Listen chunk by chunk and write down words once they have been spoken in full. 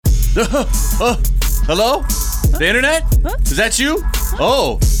Hello? The internet? Is that you?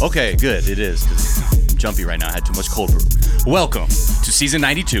 Oh, okay, good. It is, because I'm jumpy right now. I had too much cold brew. Welcome to season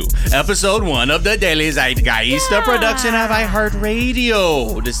 92, episode 1 of the Daily Zeitgeist, a production of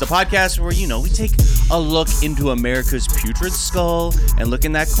iHeartRadio. This is the podcast where, we take a look into America's putrid skull and look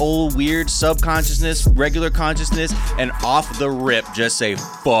in that old weird subconsciousness, regular consciousness, and off the rip just say,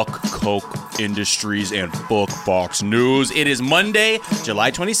 fuck Coke Industries and fuck Fox News. It is Monday, July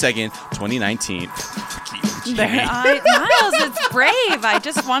 22nd, 2019. Miles, it's brave. I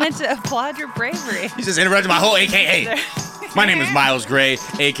just wanted to applaud your bravery. You just interrupted my whole AKA. My name is Miles Gray,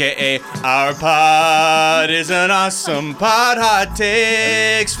 a.k.a. Our Pod is an awesome pod. Hot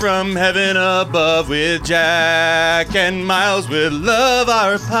takes from heaven above with Jack and Miles with love.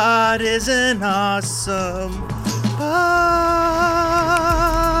 Our pod is an awesome pod.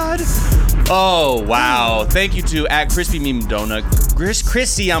 Oh, wow. Thank you to @CrispyMemeDonut.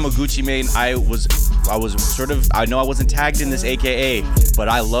 Chrissy Yamaguchi, man. I know I wasn't tagged in this AKA, but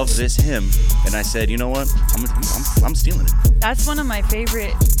I love this hymn. And I said, you know what? I'm stealing it. That's one of my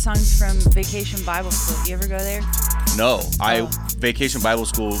favorite songs from Vacation Bible School. You ever go there? No. Vacation Bible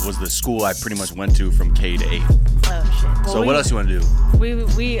School was the school I pretty much went to from K to 8. Oh, shit. Well, so what else you want to do? We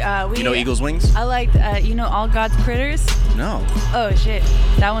Eagle's Wings? I liked, All God's Critters? No. Oh, shit.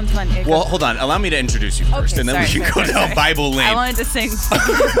 That one's fun. Well, hold on. Allow me to introduce you first, and then we can go down Bible lane. I wanted to sing.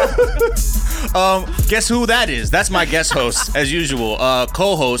 Guess who that is? That's my guest host, as usual.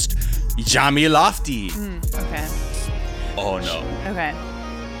 Co-host, Jami Lofty. Okay. Oh, no. Okay.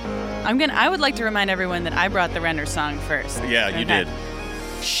 I would like to remind everyone that I brought the Renner song first. Yeah, you did.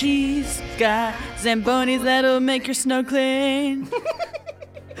 She's got Zambonis that'll make your snow clean.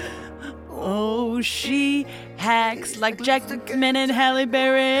 Oh, she hacks like Jack McMahon and Halle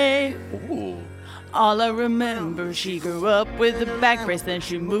Berry. Ooh. All I remember, she grew up with a back brace, then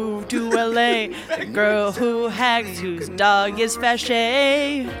she moved to LA. The girl who hacks, whose dog is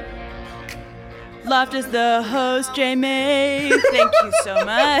Fache. Loft is the host, Jamie. Thank you so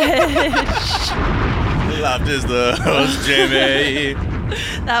much. Loft is the host, Jamie.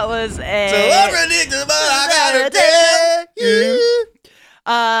 That was a... So unpredictable, I gotta tell you.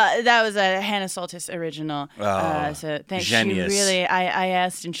 That was a Hannah Soltis original. So thanks. Genius. She really, I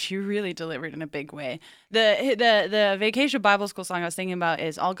asked, and she really delivered in a big way. The Vacation Bible School song I was thinking about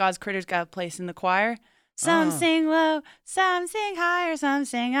is All God's Critters Got a Place in the Choir. Some sing low, some sing higher, some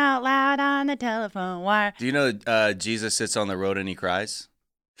sing out loud on the telephone wire. Do you know Jesus sits on the road and he cries?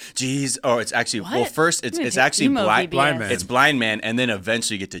 It's actually, What? well, first it's actually blind man. It's blind man, and then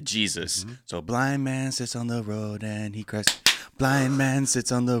eventually you get to Jesus. Mm-hmm. So blind man sits on the road and he cries. Blind man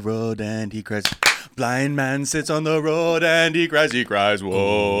sits on the road and he cries. Blind man sits on the road and he cries. He cries, whoa,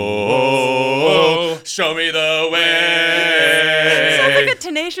 show me the way. Sounds like a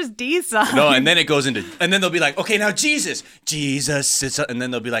Tenacious D song. No, and then it goes into, and then they'll be like, okay, now Jesus sits up, and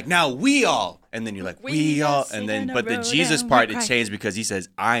then they'll be like, now we all, and then you're like, we all, and then, but the Jesus part, it changed because he says,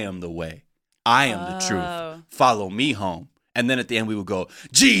 I am the way, I am the truth, follow me home. And then at the end we would go,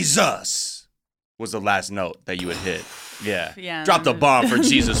 Jesus was the last note that you would hit. Yeah. Drop the bomb for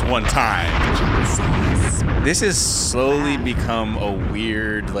Jesus one time. This has slowly become a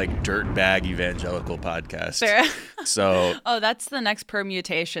weird, dirtbag evangelical podcast. Fair. So. Oh, that's the next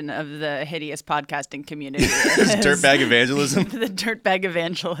permutation of the hideous podcasting community. Dirtbag evangelism? The dirtbag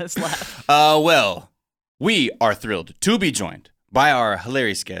evangelist laugh. Well, we are thrilled to be joined by our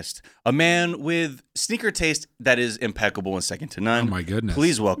hilarious guest, a man with sneaker taste that is impeccable and second to none. Oh, my goodness.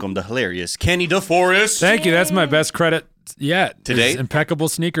 Please welcome the hilarious Kenny DeForest. Thank you. That's my best credit yet. Today? Impeccable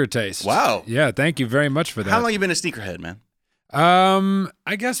sneaker taste. Wow. Yeah, thank you very much for that. How long you been a sneakerhead, man?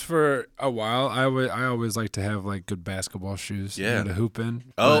 I guess for a while. I always like to have good basketball shoes. Yeah. To hoop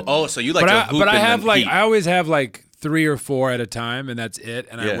in. So you like to hoop in. But I have heat. I always have 3 or 4 at a time, and that's it.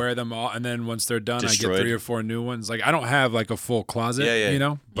 And I wear them all, and then once they're done, Destroyed. I get 3 or 4 new ones. I don't have a full closet.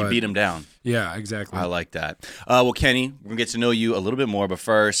 Yeah. But you beat them down. Yeah, exactly. I like that. Well, Kenny, we're gonna get to know you a little bit more, but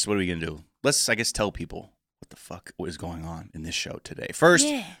first, what are we gonna do? Let's, tell people what the fuck is going on in this show today. First,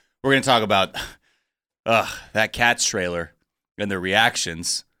 we're gonna talk about that Cats trailer and the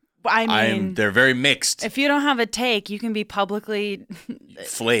reations. I mean, they're very mixed. If you don't have a take, you can be publicly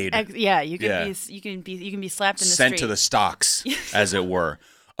flayed. You can be slapped in the sent street. to the stocks, as it were.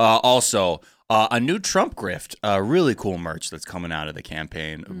 Also, a new Trump grift, really cool merch that's coming out of the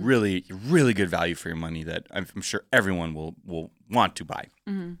campaign. Really, really good value for your money that I'm sure everyone will want to buy.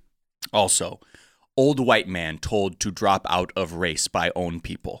 Mm-hmm. Also, old white man told to drop out of race by own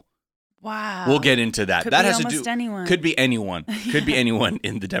people. Wow. We'll get into that. Could That be has to almost do. anyone. Could be anyone. Could be anyone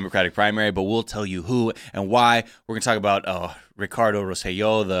in the Democratic primary, but we'll tell you who and why. We're gonna talk about Ricardo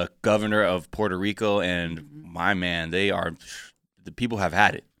Rosselló, the governor of Puerto Rico, and my man, the people have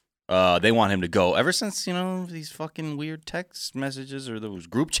had it. They want him to go ever since, these fucking weird text messages or those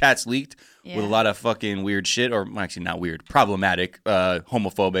group chats leaked with a lot of fucking weird shit, or actually not weird, problematic,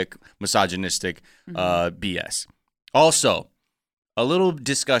 homophobic, misogynistic BS. Also, a little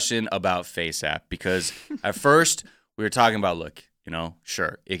discussion about FaceApp, because at first we were talking about, look,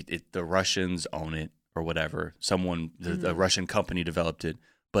 sure, the Russians own it or whatever. The Russian company developed it.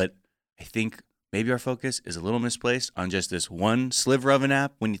 But I think maybe our focus is a little misplaced on just this one sliver of an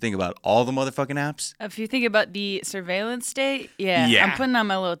app when you think about all the motherfucking apps. If you think about the surveillance state, I'm putting on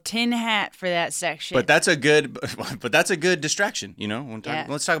my little tin hat for that section. But that's a good distraction,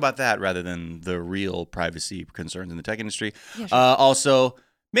 Let's talk about that rather than the real privacy concerns in the tech industry. Yeah, sure. Also,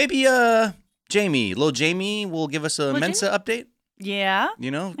 maybe little Jamie will give us a Mensa update. Yeah.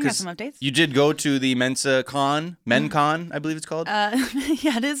 I got some updates. You did go to the Mensa Con, MenCon, I believe it's called.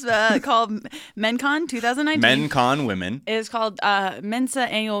 It is called MenCon 2019. MenCon Women. It is called Mensa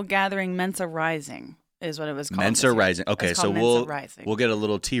Annual Gathering Mensa Rising is what it was called. Mensa Rising. Okay, so we'll get a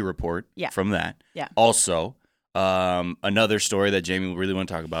little tea report from that. Yeah. Also, another story that Jamie really want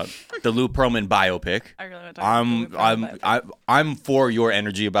to talk about, the Lou Pearlman biopic. I really want to talk about the Lou Pearlman biopic. I'm for your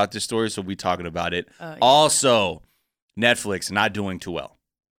energy about this story, so we'll be talking about it. Yeah. Also, Netflix not doing too well,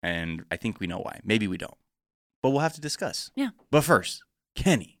 and I think we know why. Maybe we don't, but we'll have to discuss. Yeah. But first,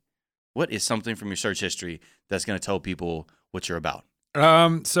 Kenny, what is something from your search history that's going to tell people what you're about?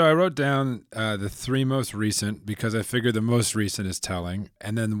 So I wrote down the 3 most recent because I figured the most recent is telling,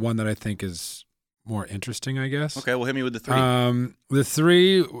 and then one that I think is more interesting, I guess. Okay, well, hit me with the 3.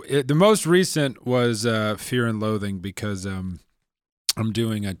 The most recent was Fear and Loathing, because I'm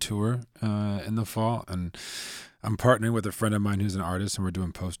doing a tour in the fall, and I'm partnering with a friend of mine who's an artist, and we're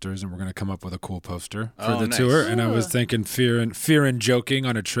doing posters, and we're going to come up with a cool poster for the tour. And I was thinking fear and joking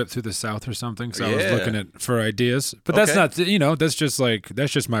on a trip through the South or something. So I was looking for ideas, but that's not, that's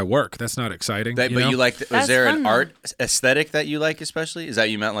just my work. That's not exciting. But you like, is there an art aesthetic that you like especially? Is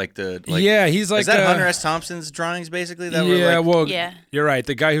that you meant like the? Yeah, he's like. Is that Hunter S. Thompson's drawings basically? That You're right.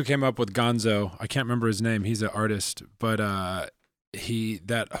 The guy who came up with Gonzo, I can't remember his name. He's an artist, but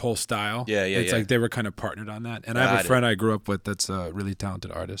that whole style. It's like they were kind of partnered on that. And I have a friend I grew up with that's a really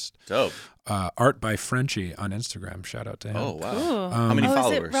talented artist. Dope. Art by Frenchie on Instagram. Shout out to him. Oh, wow. Cool. How many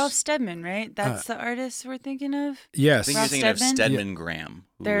followers? Is it Ralph Steadman, right? That's the artist we're thinking of? Yes. I think you're thinking of Stedman Graham,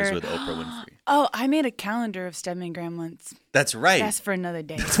 who was with Oprah Winfrey. Oh, I made a calendar of Stedman Graham once. That's right. That's for another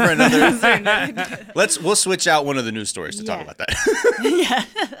day. That's for another day. We'll switch out one of the news stories to talk about that. Yeah.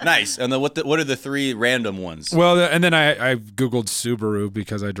 Nice. And then what are the 3 random ones? Well, and then I Googled Subaru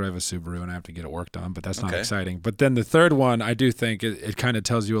because I drive a Subaru and I have to get it worked on, but that's not exciting. But then the third one, I do think it kind of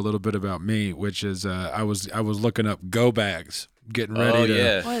tells you a little bit about me, which is I was looking up go bags, getting ready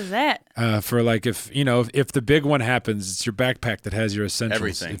to. What is that? For like if the big one happens, it's your backpack that has your essentials.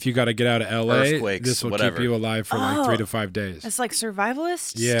 Everything. If you got to get out of LA, earthquakes, this will whatever. keep you alive for like 3 to 5 days. It's like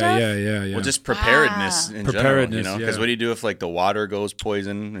survivalist stuff? Yeah. Well, just preparedness in preparedness, general, because what do you do if like the water goes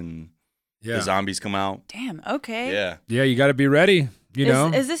poison and the zombies come out? Damn. Okay. Yeah, you got to be ready.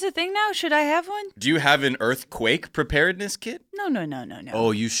 Is this a thing now? Should I have one? Do you have an earthquake preparedness kit? No.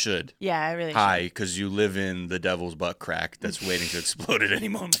 Oh, you should. Yeah, I really should. Hi, because you live in the devil's butt crack that's waiting to explode at any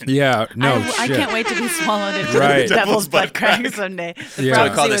moment. Yeah, no, I can't wait to be swallowed into the devil's butt crack someday. Yeah. So we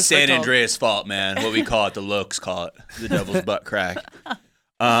call it the San Andreas fault, man. What we call it, the looks call it the devil's butt crack.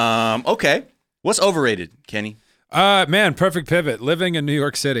 Okay. What's overrated, Kenny? Man, perfect pivot. Living in New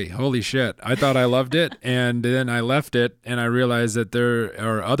York City. Holy shit. I thought I loved it, and then I left it, and I realized that there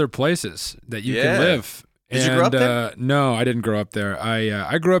are other places that you can live. Did you grow up there? No, I didn't grow up there.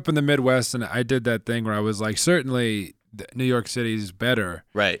 I grew up in the Midwest, and I did that thing where I was like, certainly New York City's better.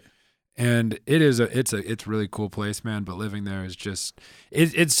 Right. And it's a really cool place, man. But living there is just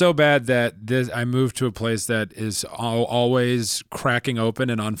it's so bad that I moved to a place that is always cracking open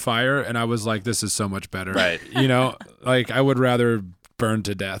and on fire, and I was like, this is so much better, right? Like I would rather burn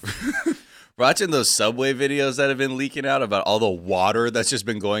to death. Watching those subway videos that have been leaking out about all the water that's just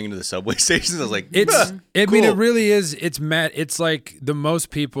been going into the subway stations, I was like, I cool. mean, it really is. It's mad. It's like the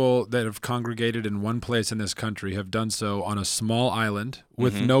most people that have congregated in one place in this country have done so on a small island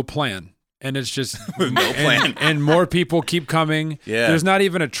with no plan. And it's just with no plan. And more people keep coming. Yeah. There's not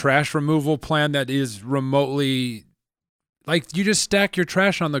even a trash removal plan that is remotely, like, you just stack your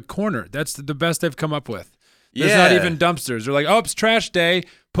trash on the corner. That's the best they've come up with. There's not even dumpsters. They're like, oh, it's trash day.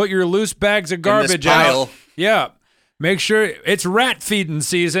 Put your loose bags of garbage out. Yeah. make sure it's rat feeding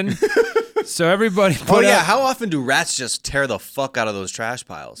season. So everybody put out, how often do rats just tear the fuck out of those trash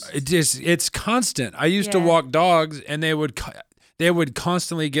piles? it's constant. I used to walk dogs, and they would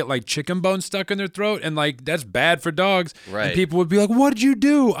constantly get like chicken bones stuck in their throat, and like that's bad for dogs. Right. And people would be like, "What did you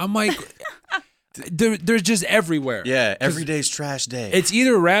do?" I'm like, they're just everywhere. Yeah, every day's trash day. It's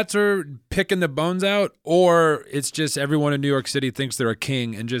either rats are picking the bones out, or it's just everyone in New York City thinks they're a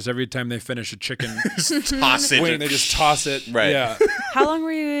king, and just every time they finish a chicken toss it. wing, they just toss it. Right. Yeah. How long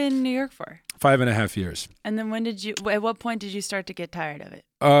were you in New York for? 5.5 years. And then at what point did you start to get tired of it?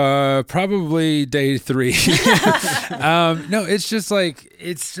 Probably day 3. No, it's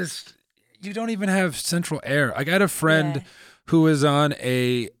just you don't even have central air. I got a friend who was on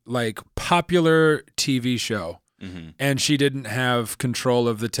a like popular TV show, and she didn't have control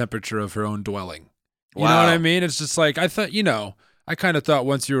of the temperature of her own dwelling. You know what I mean? It's just like, I thought, I kind of thought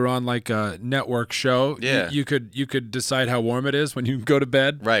once you were on like a network show, you could decide how warm it is when you go to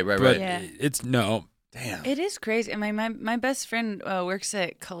bed. Right. But Yeah. it's no. Damn. It is crazy. I mean, my best friend works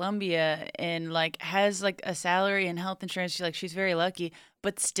at Columbia and like has like a salary and health insurance. She's very lucky,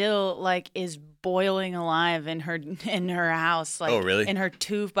 but still like is boiling alive in her house. Like, oh, really? In her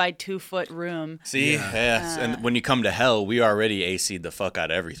 2x2 foot room. See, yes. And when you come to hell, we already AC'd the fuck out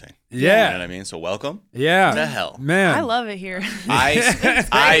of everything. Yeah. You know what I mean? So welcome. Yeah. To hell. Man. I love it here.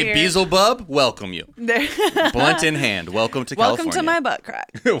 I Beelzebub, welcome you. Blunt in hand, welcome to Welcome California. to my butt crack.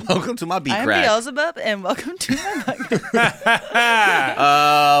 Welcome to my beat I'm crack. Beelzebub, and welcome to my butt crack.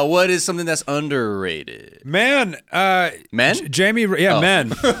 What is something that's underrated? Man. Men? Jamie. Yeah,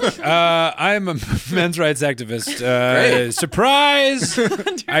 men. I'm a men's rights activist. Great. Surprise!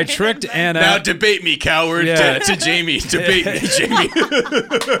 I tricked Anna. Now debate me, coward. Yeah. To Jamie. Debate me, Jamie.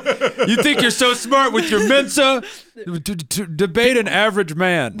 You think you're so smart with your Mensa? To debate an average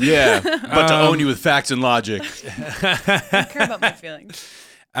man. Yeah, but to own you with facts and logic. I don't care about my feelings.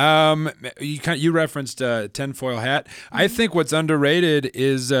 You referenced tinfoil hat. I think what's underrated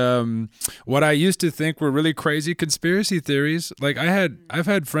is what I used to think were really crazy conspiracy theories. Like I've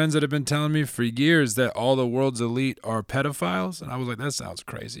had friends that have been telling me for years that all the world's elite are pedophiles, and I was like, that sounds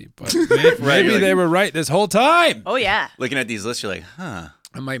crazy, but maybe they were right this whole time. Oh yeah. Looking at these lists, you're like, huh.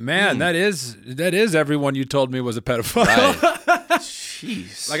 I'm like, man, that is everyone you told me was a pedophile. Right.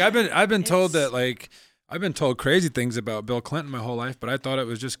 Jeez. Like I've been told that like. I've been told crazy things about Bill Clinton my whole life, but I thought it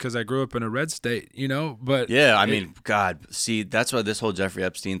was just because I grew up in a red state, But yeah, I mean, God, see, that's why this whole Jeffrey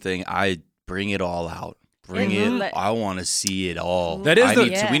Epstein thing, I bring it all out. Bring it. I want to see it all. That is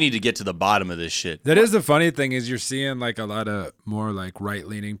we need to get to the bottom of this shit. That is the funny thing is you're seeing like a lot of more like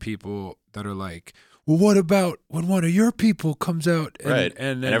right-leaning people that are like, well, what about when one of your people comes out? Right.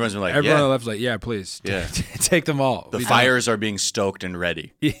 And everyone's like, everyone yeah. on the left's like, yeah, please. Yeah. Take them all. The fires are being stoked and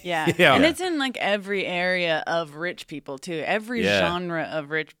ready. Yeah. Yeah. And it's in like every area of rich people too. Every genre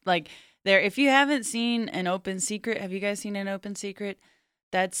of rich, like if you haven't seen An Open Secret, have you guys seen An Open Secret?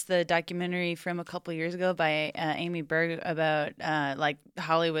 That's the documentary from a couple years ago by Amy Berg about like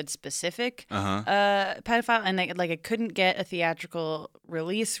Hollywood specific pedophile, and it couldn't get a theatrical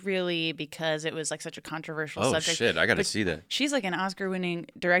release really because it was like such a controversial subject. Oh shit, I got to see that. She's like an Oscar-winning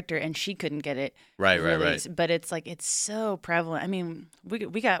director, and she couldn't get it right. But it's like it's so prevalent. I mean,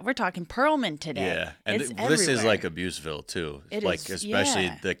 we're talking Perlman today. Yeah, and this is like Abuseville too. It like is, especially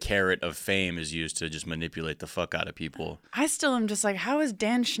yeah. the carrot of fame is used to just manipulate the fuck out of people. I still am just like, how is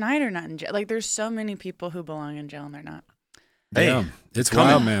Dan Schneider not in jail? Like, there's so many people who belong in jail and they're not. Hey, yeah, it's coming,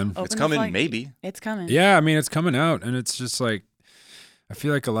 wild, man. It's coming, maybe. It's coming. Yeah, I mean, it's coming out, and it's just like, I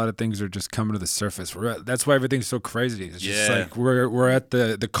feel like a lot of things are just coming to the surface. That's why everything's so crazy. It's just like we're at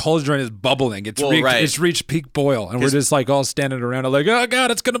the cauldron is bubbling. It's reached peak boil, and we're just like all standing around, like, oh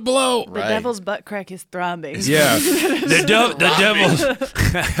god, it's gonna blow. The devil's butt crack is throbbing. Yeah,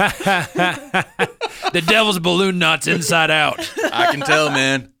 the devil's balloon knot's inside out. I can tell,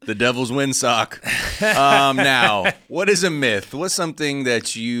 man. The devil's windsock. Now, what is a myth? What's something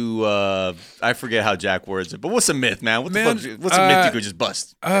that you, I forget how Jack words it, but what's a myth, man? What's a myth you could just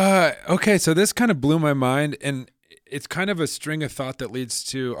bust? Okay, so this kind of blew my mind, and it's kind of a string of thought that leads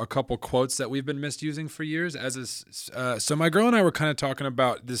to a couple quotes that we've been misusing for years. So my girl and I were kind of talking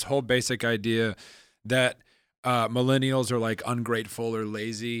about this whole basic idea that millennials are like ungrateful or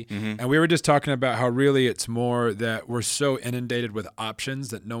lazy. And we were just talking about how really it's more that we're so inundated with options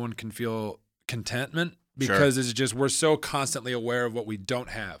that no one can feel contentment because it's just we're so constantly aware of what we don't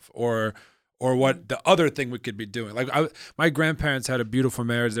have or or what the other thing we could be doing. Like my grandparents had a beautiful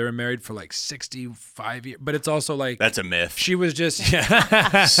marriage. They were married for like 65 years, but it's also like that's a myth. She was just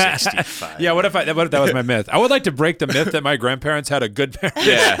 65. Yeah, what if that was my myth? I would like to break the myth that my grandparents had a good marriage.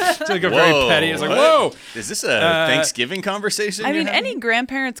 Yeah. It's like a very petty. It's like, whoa. Is this a Thanksgiving conversation? I mean, any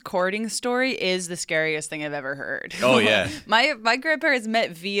grandparents courting story is the scariest thing I've ever heard. Oh yeah. My grandparents met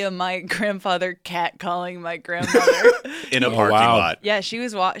via my grandfather catcalling my grandmother in a parking lot. Yeah, she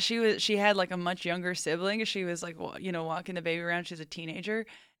had like a much younger sibling. She was like, walking the baby around. She's a teenager,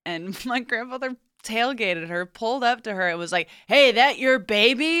 and my grandfather tailgated her, pulled up to her, and was like, "Hey, that your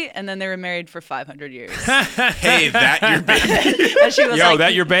baby?" And then they were married for 500 years. Hey, that your baby? And she was Yo, like,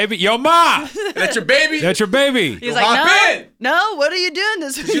 that your baby? Yo, ma! That's your baby? That's your baby. He's Hop like, in. no, what are you doing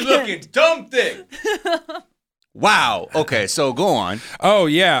this weekend? You looking dumb thick. Wow. Okay, so go on. Oh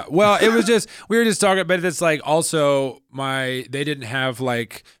yeah. Well, it was just we were just talking about it's like also they didn't have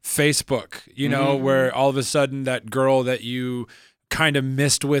like Facebook, you know, where all of a sudden that girl that you kind of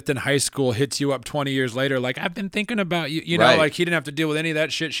missed with in high school hits you up 20 years later like I've been thinking about you, you know, Right. like he didn't have to deal with any of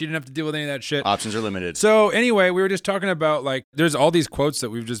that shit, she didn't have to deal with any of that shit. Options are limited. So anyway, we were just talking about like there's all these quotes that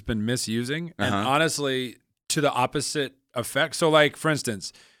we've just been misusing and honestly to the opposite effect. So like for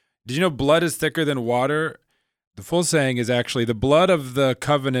instance, did you know blood is thicker than water? The full saying is actually the blood of the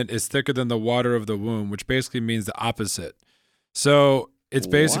covenant is thicker than the water of the womb, which basically means the opposite. So it's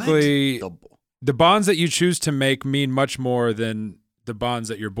basically the bonds that you choose to make mean much more than the bonds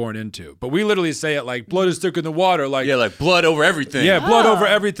that you're born into. But we literally say it like blood is thicker than water. Like yeah, like blood over everything. Yeah, blood over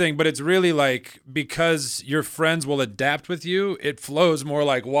everything. But it's really like because your friends will adapt with you, it flows more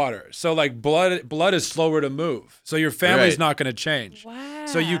like water. So like blood is slower to move. So your family's not going to change. Wow.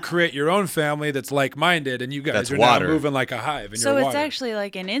 So you create your own family that's like-minded, and you guys are now moving like a hive. So it's actually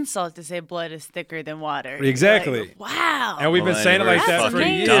like an insult to say blood is thicker than water. Exactly. Like, wow. And we've been saying it like that for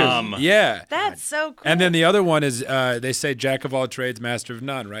years. Dumb. Yeah. That's so cool. And then the other one is they say jack of all trades, master of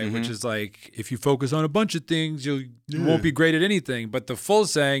none, right? Which is like if you focus on a bunch of things, you won't be great at anything. But the full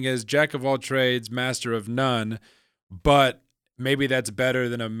saying is jack of all trades, master of none, but maybe that's better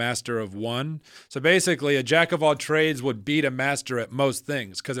than a master of one. So basically, a jack of all trades would beat a master at most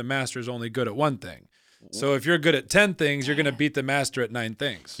things because a master is only good at one thing. So if you're good at 10 things, you're going to beat the master at 9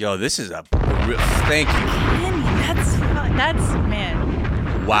 things. Yo, this is thank you. Man, that's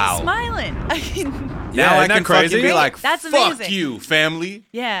man. Wow. I'm smiling. Now I can crazy? fucking be like, That's fuck amazing. you, family.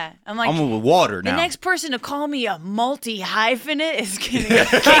 Yeah, I'm like, I'm with water the now. next person to call me a multi-hyphenate is gonna get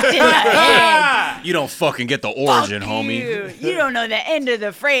kicked in the head. You don't fucking get the origin, Fuck homie. You don't know the end of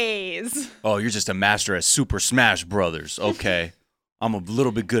the phrase. Oh, you're just a master at Super Smash Brothers. Okay. I'm a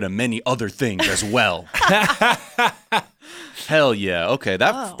little bit good at many other things as well. Hell yeah. Okay,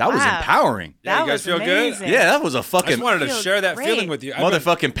 that was empowering. Yeah, you guys was feel good? amazing. Yeah, that was a I fucking just wanted to Feels share that great. feeling with you.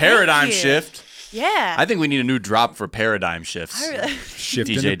 motherfucking paradigm you. shift. Yeah. I think we need a new drop for paradigm shifts. Shift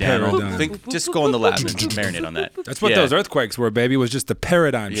DJ into Dan, paradigm. just go in the lab and marinate on that. That's what Yeah. those earthquakes were, baby, was just the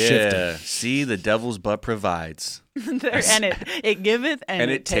paradigm shifting. Yeah. See, the devil's butt provides. and it giveth and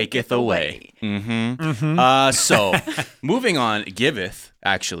And it taketh away. So, moving on, giveth,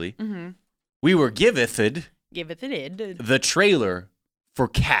 actually. We were givethed Giveth it. the trailer for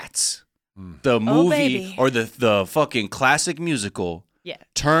Cats. The movie baby. or the fucking classic musical Yeah.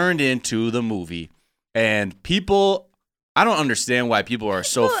 turned into the movie. And people, I don't understand why people are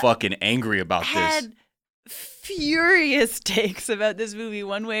so fucking angry about this. Had furious takes about this movie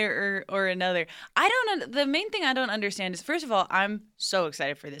one way or another. The main thing I don't understand is, first of all, I'm so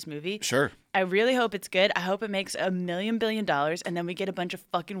excited for this movie. Sure. I really hope it's good. I hope it makes $1 billion and then we get a bunch of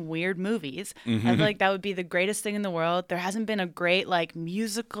fucking weird movies. I feel like that would be the greatest thing in the world. There hasn't been a great like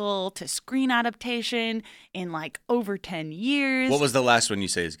musical to screen adaptation in like over 10 years. What was the last one you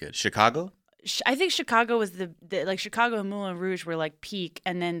say is good? Chicago? I think Chicago was the like Chicago and Moulin Rouge were like peak,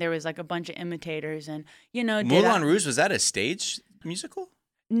 and then there was like a bunch of imitators, and Moulin Rouge, was that a stage musical?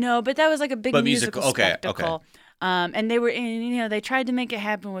 No, but that was like a big musical spectacle. Okay. And they were in, they tried to make it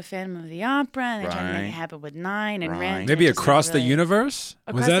happen with Phantom of the Opera, and they tried to make it happen with Nine and Rent. Maybe and Across the really- Universe?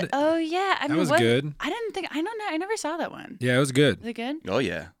 Was that? Oh yeah, I mean, was good. I didn't think. I don't know. I never saw that one. Yeah, it was good. Is it good? Oh,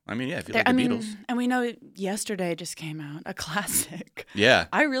 yeah. I mean, yeah, if you like the Beatles. And we know Yesterday just came out, a classic. Yeah.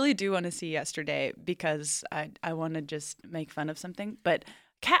 I really do want to see Yesterday because I want to just make fun of something. But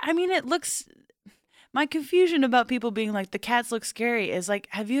it looks. My confusion about people being like the cats look scary is like,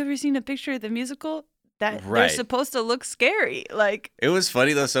 have you ever seen a picture of the musical? That they're supposed to look scary. Like, it was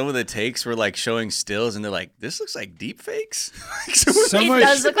funny though. Some of the takes were like showing stills, and they're like, "This looks like deep fakes."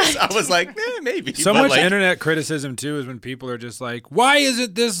 does look like I was like, maybe. So But much like, internet criticism too is when people are just like, "Why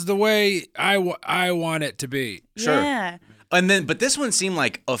isn't this the way I want it to be?" Sure. Yeah. But this one seemed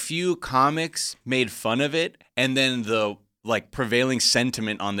like a few comics made fun of it, and then the like prevailing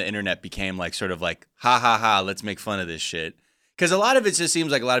sentiment on the internet became like sort of like, ha ha ha, let's make fun of this shit. Because a lot of it just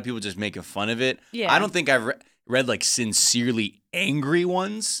seems like a lot of people just making fun of it. Yeah. I don't think I've read like sincerely angry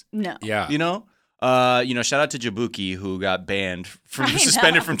ones. No. Yeah. You know, shout out to Jabuki who got banned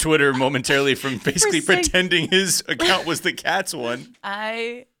suspended from Twitter momentarily from basically pretending his account was the Cats one.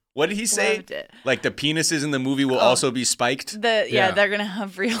 What did he say? Loved it. Like the penises in the movie will also be spiked. They're gonna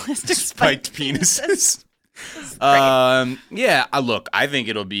have realistic spiked penises. Look, I think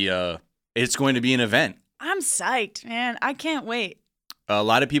it's going to be an event. I'm psyched, man. I can't wait. A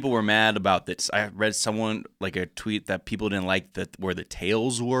lot of people were mad about this. I read someone like a tweet that people didn't like where the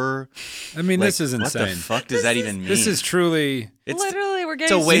tails were. I mean, like, this is insane. What the fuck does that even mean? This is truly... Literally, we're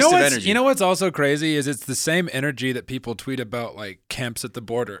getting... It's a waste of energy. You know what's also crazy is it's the same energy that people tweet about like camps at the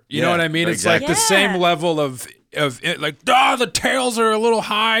border. You know what I mean? It's exactly. like the same level of it, like, the tails are a little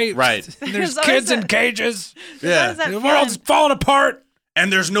high. Right. There's kids in cages. Yeah. The world's falling apart. And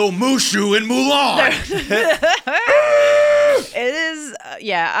there's no Mushu in Mulan. It is,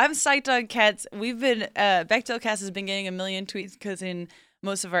 I'm psyched on Cats. We've been, Bechdel Cast has been getting a million tweets because in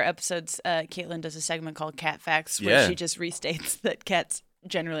most of our episodes, Caitlin does a segment called Cat Facts where she just restates that cats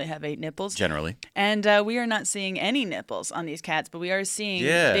generally have 8 nipples. Generally. And we are not seeing any nipples on these cats, but we are seeing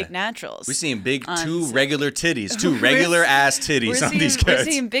big naturals. We're seeing two regular titties, two regular ass titties on these cats. We're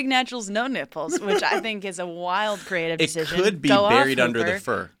seeing big naturals, no nipples, which I think is a wild creative decision. It could be buried under the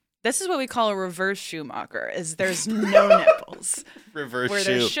fur. This is what we call a reverse Schumacher, is there's no nipples. Reverse where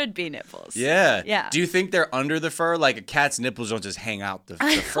there should be nipples. Yeah. Yeah. Do you think they're under the fur? Like a cat's nipples don't just hang out the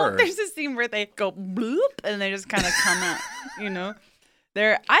fur. There's this scene where they go bloop and they just kind of come out, you know?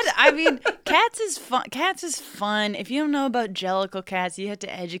 I mean, Cats is fun. Cats is fun. If you don't know about Jellicle Cats, you have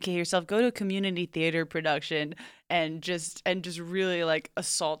to educate yourself. Go to a community theater production and just really like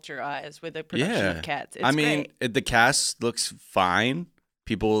assault your eyes with a production of Cats. It's great. The cast looks fine.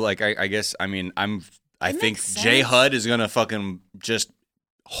 People like I guess I think J Hud is gonna fucking just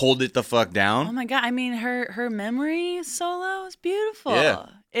hold it the fuck down. Oh my god! I mean, her memory solo is beautiful. Yeah.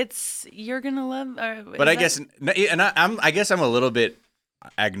 You're gonna love. But I guess I'm a little bit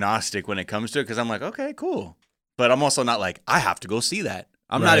agnostic when it comes to it because I'm like, okay, cool. But I'm also not like I have to go see that.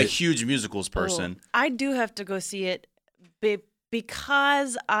 I'm not a huge musicals person. I do have to go see it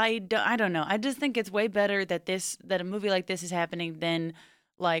because I don't know. I just think it's way better that a movie like this is happening than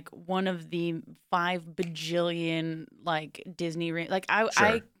like one of the 5 bajillion like Disney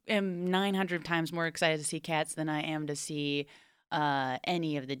I am 900 times more excited to see Cats than I am to see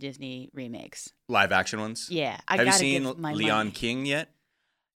any of the Disney remakes. Live action ones? Yeah. Have you seen Leon King yet?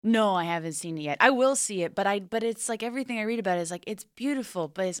 No, I haven't seen it yet. I will see it, but it's like everything I read about it is like it's beautiful,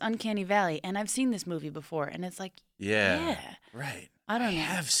 but it's uncanny valley, and I've seen this movie before, and it's like right. I don't know. I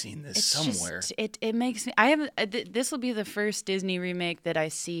have seen this somewhere. It makes me. I haven't. This will be the first Disney remake that I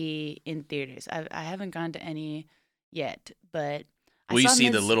see in theaters. I haven't gone to any yet, but will you see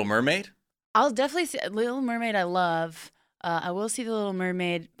The Little Mermaid? I'll definitely see Little Mermaid. I love. I will see The Little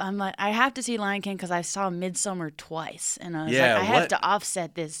Mermaid. I'm like, I have to see Lion King because I saw Midsommar twice, and I was like, I have to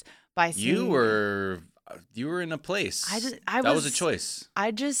offset this by seeing. You were in a place. That was a choice.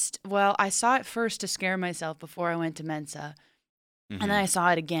 I saw it first to scare myself before I went to Mensa, and then I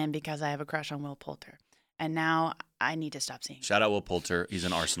saw it again because I have a crush on Will Poulter, and now I need to stop seeing. Shout out Will Poulter. He's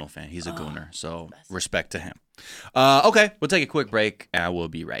an Arsenal fan. He's a gooner, so respect to him. Okay, we'll take a quick break, and we'll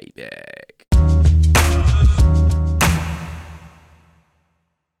be right back.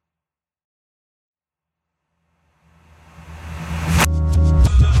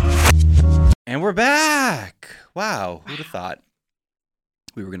 And we're back. Wow. Who'd have thought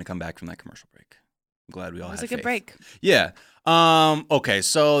we were going to come back from that commercial break? I'm glad we all had faith. It was a good break. Yeah. Okay,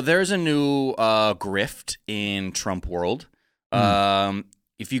 so there's a new grift in Trump world.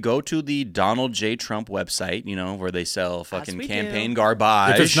 If you go to the Donald J. Trump website, you know, where they sell fucking campaign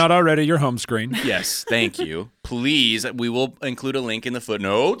garbage. If it's not already your home screen. Yes, thank you. Please, we will include a link in the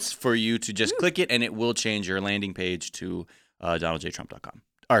footnotes for you to just click it, and it will change your landing page to donaldjtrump.com.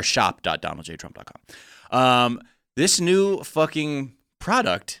 Or shop.donaldjtrump.com. This new fucking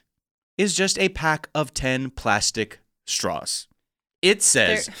product is just a pack of 10 plastic straws. It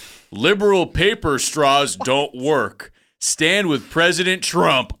says, liberal paper straws don't work. Stand with President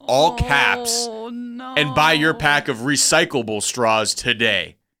Trump, all caps. Oh, no. And buy your pack of recyclable straws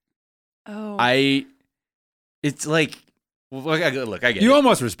today. Oh. It's like, look, I get it. You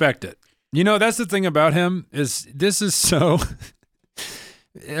almost respect it. You know, that's the thing about him is this is so...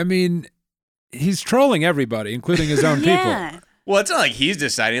 I mean, he's trolling everybody, including his own people. Well, it's not like he's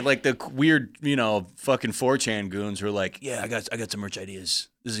deciding. Like the weird, fucking 4chan goons who are like, yeah, I got some merch ideas.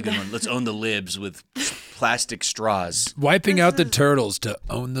 This is a good one. Let's own the libs with plastic straws. Wiping out the turtles to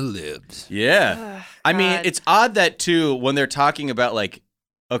own the libs. Yeah. I mean, it's odd that, too, when they're talking about, like,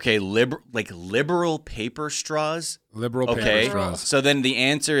 okay, liberal paper straws. Liberal paper straws. So then the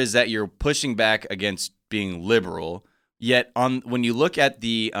answer is that you're pushing back against being liberal. Yet when you look at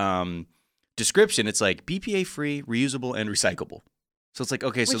the description, it's like BPA-free, reusable, and recyclable. So it's like,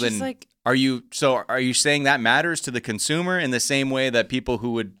 okay, so then are you saying that matters to the consumer in the same way that people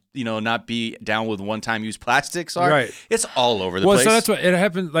who would, not be down with one-time use plastics are? Right. It's all over the place. Well, so that's what it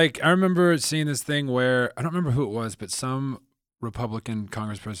happened. Like, I remember seeing this thing where, I don't remember who it was, but some Republican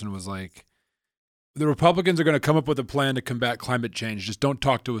congressperson was like, the Republicans are going to come up with a plan to combat climate change. Just don't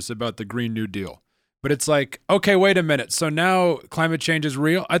talk to us about the Green New Deal. But it's like, okay, wait a minute. So now climate change is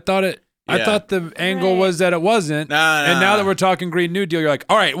real? I thought the angle was that it wasn't. And now that we're talking Green New Deal, you're like,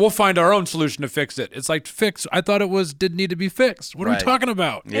 all right, we'll find our own solution to fix it. It's like, I thought it didn't need to be fixed. What are we talking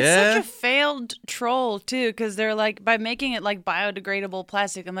about? It's such a failed troll, too, because they're like, by making it like biodegradable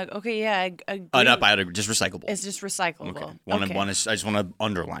plastic, I'm like, okay, yeah, I agree. Not biodegradable, just recyclable. It's just recyclable. Okay. I just want to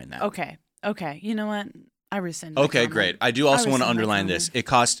underline that. Okay. You know what? I rescind. Okay, great. I do also want to underline this. It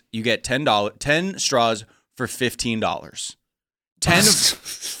costs, you get $10 straws for $15. 10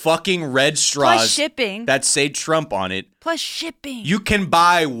 fucking red straws plus shipping that say Trump on it. Plus shipping. You can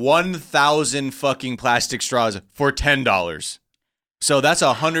buy 1,000 fucking plastic straws for $10. So that's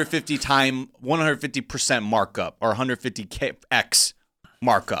 150% markup or 150x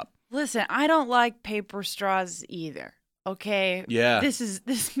markup. Listen, I don't like paper straws either. Okay. Yeah. This is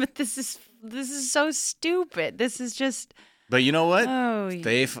so stupid. This is just. But you know what?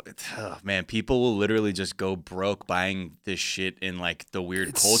 Man, people will literally just go broke buying this shit in like the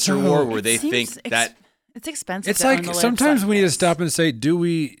weird culture war where they think that it's expensive. It's like sometimes we need to stop and say, do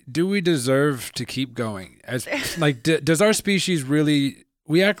we deserve to keep going? As like, does our species really?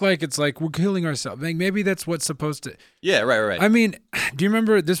 We act like it's like we're killing ourselves. Like maybe that's what's supposed to. Yeah, right. I mean, do you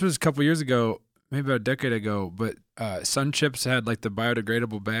remember this was a couple years ago? Maybe about a decade ago, but Sun Chips had like the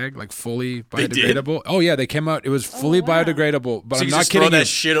biodegradable bag, like fully biodegradable. They did? Oh yeah, they came out. It was fully biodegradable. But so I'm you not just kidding throw you. That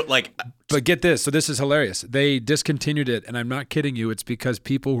shit like. But get this. So this is hilarious. They discontinued it, and I'm not kidding you. It's because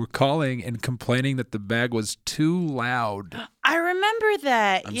people were calling and complaining that the bag was too loud. I remember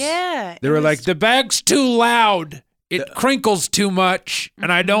that. They were like, the bag's too loud. It crinkles too much, and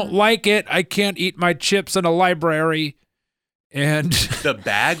I don't like it. I can't eat my chips in a library. And the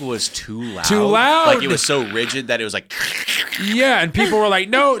bag was too loud. Like it was so rigid that it was like. Yeah, and people were like,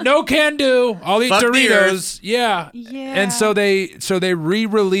 "No can do. I'll eat Fuck Doritos." Yeah. And so they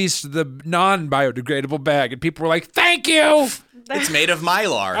re-released the non-biodegradable bag, and people were like, "Thank you. It's made of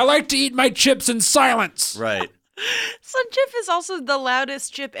Mylar. I like to eat my chips in silence." Right. Sun Chip is also the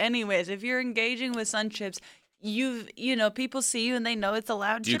loudest chip, anyways. If you're engaging with Sun Chips, people see you and they know it's a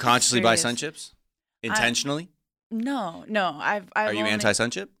loud chip. Do you consciously buy Sun Chips intentionally? No. Are you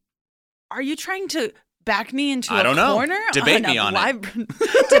anti-Sun Chip? Are you trying to back me into a corner? Debate me on it.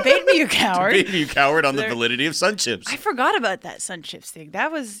 Debate me, you coward. Debate me, you coward, on the validity of Sun Chips. I forgot about that Sun Chips thing.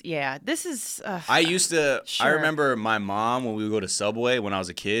 That was, this is... I used to... Sure. I remember my mom, when we would go to Subway when I was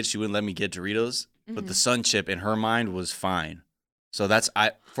a kid, she wouldn't let me get Doritos, but the Sun Chip in her mind was fine. So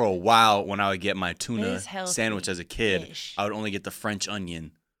for a while, when I would get my tuna sandwich as a kid, I would only get the French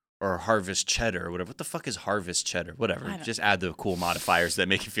onion. Or Harvest Cheddar or whatever. What the fuck is Harvest Cheddar? Whatever. Just add the cool modifiers that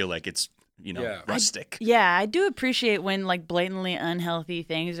make you feel like it's, rustic. I do appreciate when like blatantly unhealthy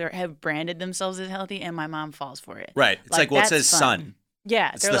things have branded themselves as healthy and my mom falls for it. Right. It's like it says sun. Yeah.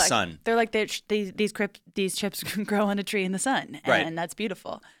 It's the sun. They're like, these chips can grow on a tree in the sun. And that's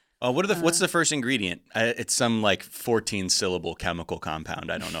beautiful. What's the first ingredient? It's some like 14-syllable chemical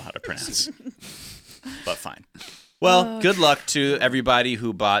compound I don't know how to pronounce. But fine. Well, good luck to everybody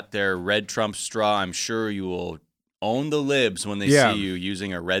who bought their red Trump straw. I'm sure you will own the libs when they see you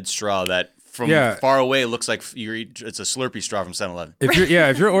using a red straw that from far away looks like it's a Slurpee straw from 7-Eleven.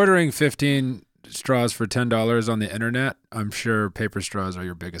 If you're ordering 15 straws for $10 on the internet, I'm sure paper straws are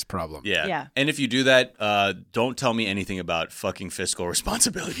your biggest problem. Yeah. And if you do that, don't tell me anything about fucking fiscal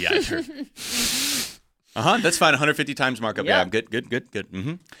responsibility either. That's fine. 150 times markup. Yeah, good.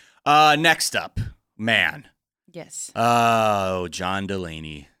 Mm-hmm. Next up, man. Yes. Oh, John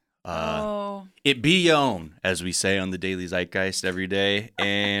Delaney. It be yown, as we say on the Daily Zeitgeist every day.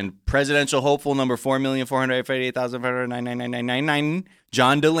 And presidential hopeful number 4,488,599,999,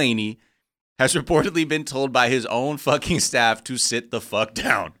 John Delaney, has reportedly been told by his own fucking staff to sit the fuck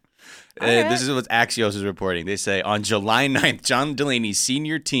down. This is what Axios is reporting. They say on July 9th, John Delaney's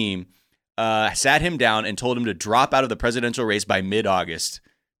senior team sat him down and told him to drop out of the presidential race by mid-August.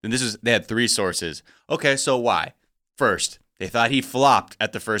 And they had 3 sources. Okay, so why? First, they thought he flopped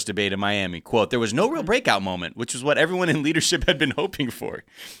at the first debate in Miami. Quote, there was no real breakout moment, which is what everyone in leadership had been hoping for.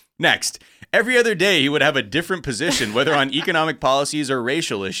 Next, every other day he would have a different position, whether on economic policies or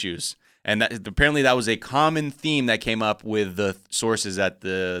racial issues. And apparently that was a common theme that came up with the sources that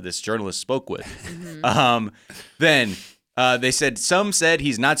this journalist spoke with. Then they said some said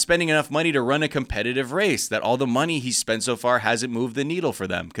he's not spending enough money to run a competitive race, that all the money he's spent so far hasn't moved the needle for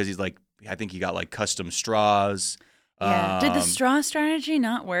them because he's like, I think he got like custom straws. Yeah. Did the straw strategy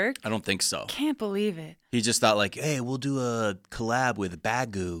not work? I don't think so. Can't believe it. He just thought like, hey, we'll do a collab with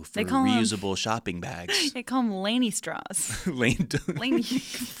Bagoo for reusable shopping bags. They call them Laney straws. Laney.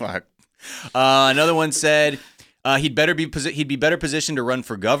 Fuck. Another one said he'd be better positioned to run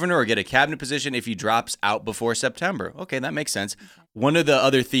for governor or get a cabinet position if he drops out before September. Okay, that makes sense. One of the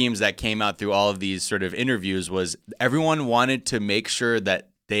other themes that came out through all of these sort of interviews was everyone wanted to make sure that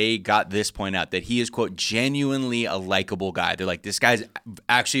they got this point out, that he is, quote, genuinely a likable guy. They're like, this guy's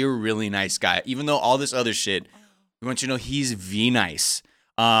actually a really nice guy. Even though all this other shit, we want you to know he's V-nice.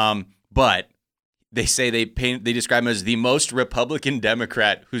 But they say they describe him as the most Republican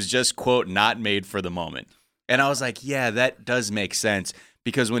Democrat who's just, quote, not made for the moment. And I was like, yeah, that does make sense.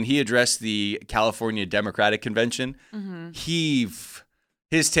 Because when he addressed the California Democratic Convention, his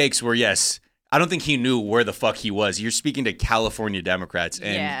takes were, yes, I don't think he knew where the fuck he was. You're speaking to California Democrats,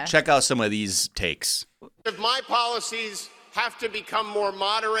 and check out some of these takes. If my policies have to become more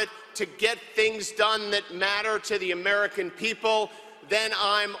moderate to get things done that matter to the American people, then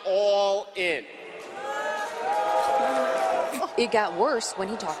I'm all in. It got worse when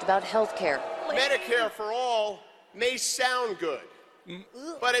he talked about health care. Medicare for all may sound good,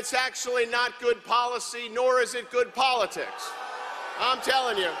 but it's actually not good policy, nor is it good politics. I'm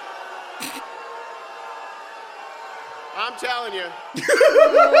telling you. I'm telling you.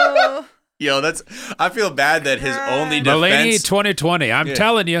 Yo, I feel bad that his only defense. Delaney 2020. I'm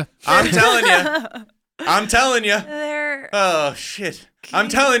telling you. I'm telling you. I'm telling you. Oh shit. I'm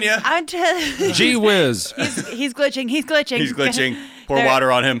telling you. Gee whiz. He's glitching. He's glitching. He's glitching. Pour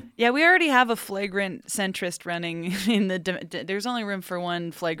water on him. Yeah, we already have a flagrant centrist running in the. There's only room for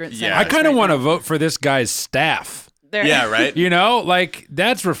one flagrant. Yeah, centrist I kind of want to vote for this guy's staff. Yeah, right? You know, like,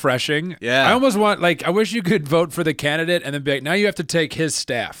 that's refreshing. Yeah. I almost want, like, I wish you could vote for the candidate and then be like, now you have to take his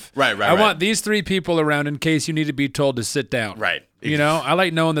staff. Right. I want these 3 people around in case you need to be told to sit down. Right. You know, I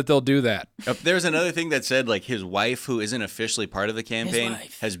like knowing that they'll do that. There's another thing that said, like, his wife, who isn't officially part of the campaign,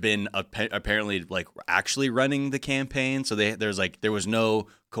 has been apparently, like, actually running the campaign. So there was no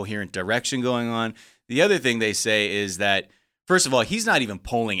coherent direction going on. The other thing they say is that, first of all, he's not even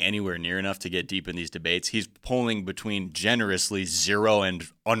polling anywhere near enough to get deep in these debates. He's polling between generously 0 and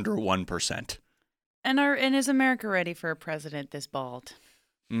under 1%. And is America ready for a president this bald?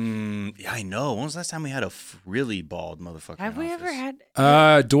 Yeah, I know. When was the last time we had a really bald motherfucker? Have we ever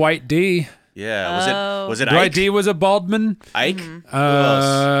had? Dwight D. Yeah. Was it Dwight Ike? D was a baldman. Ike? Who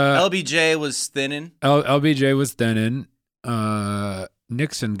else? LBJ was thinning. LBJ was thinning.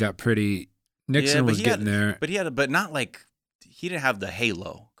 Nixon got pretty. Nixon was getting there. But not like. He didn't have the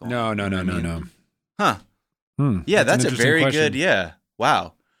halo going on. No. Huh. Yeah, that's a very good,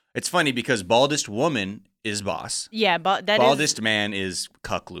 Wow. It's funny because baldest woman is boss. Yeah, baldest man is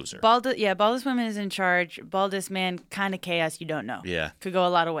cuck loser. Baldest woman is in charge. Baldest man, kind of chaos, you don't know. Yeah. Could go a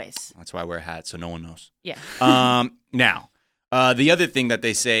lot of ways. That's why I wear a hat, so no one knows. Yeah. Now, the other thing that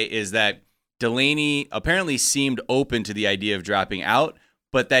they say is that Delaney apparently seemed open to the idea of dropping out,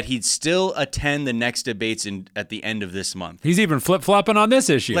 but that he'd still attend the next debates at the end of this month. He's even flip-flopping on this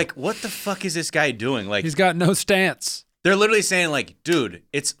issue. Like, what the fuck is this guy doing? Like, he's got no stance. They're literally saying, like, dude,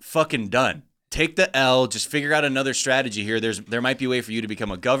 it's fucking done. Take the L. Just figure out another strategy here. There might be a way for you to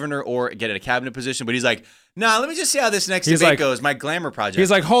become a governor or get a cabinet position. But he's like, nah, let me just see how this next debate goes. My glamour project.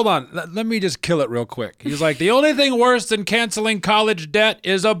 He's like, hold on. Let me just kill it real quick. He's like, the only thing worse than canceling college debt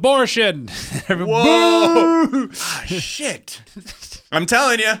is abortion. Whoa. Shit. I'm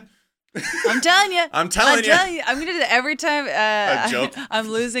telling you. I'm telling you. I'm telling you. I'm going to do that every time a joke. I'm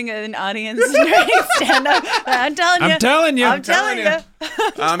losing an audience during stand-up. I'm telling you. I'm telling you. I'm telling you.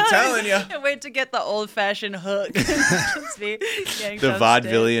 I'm telling you. Can't wait to get the old-fashioned hook. Just be the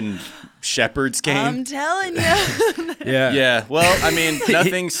vaudevillian shepherd's game. I'm telling you. Yeah. Well, I mean,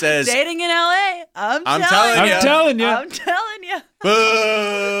 nothing says. Dating in L.A. I'm telling you. I'm telling you. I'm telling you.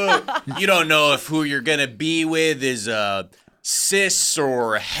 Boo! You don't know if who you're going to be with is cis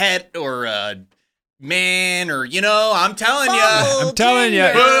or het or man or, I'm telling you. I'm telling you.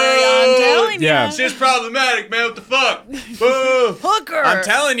 I'm telling you. Yeah. Cis problematic, man. What the fuck? Boo! Hooker. I'm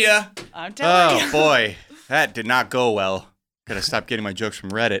telling you. I'm telling you. Oh, boy. That did not go well. Gotta stop getting my jokes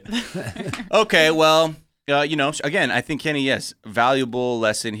from Reddit. Okay, well, again, I think Kenny, yes, valuable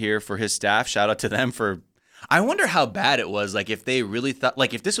lesson here for his staff. Shout out to them for... I wonder how bad it was, like, if they really thought...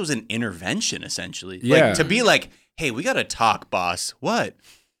 Like, if this was an intervention, essentially. Yeah. Like, to be like, hey, we gotta talk, boss. What?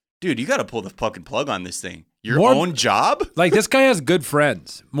 Dude, you gotta pull the fucking plug on this thing. Your own job? Like, this guy has good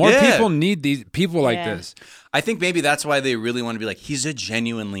friends. More Yeah. people need these people like this. I think maybe that's why they really want to be like, he's a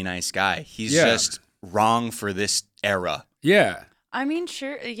genuinely nice guy. He's just wrong for this era. Yeah. I mean,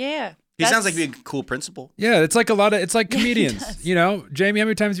 sure, yeah. He sounds like he'd be a cool principal. Yeah, it's like it's like comedians, you know? Jamie, how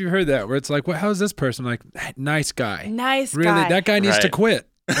many times have you heard that? Where it's like, how's this person? Like, nice guy. Nice really, guy. that guy needs to Right. quit.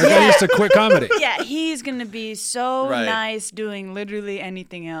 That guy needs to quit comedy. Yeah, he's going to be so Right. nice doing literally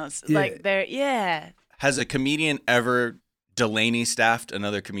anything else. Yeah. Like, Has a comedian ever Delaney staffed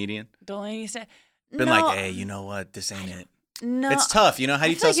another comedian? Delaney said, Been no, like, hey, you know what? This ain't it. no. It's tough. You know, how do I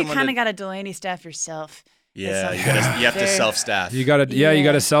you feel tell like you someone kind to... of got to Delaney staff yourself. Yeah, It's you have to very- self-staff. You gotta, you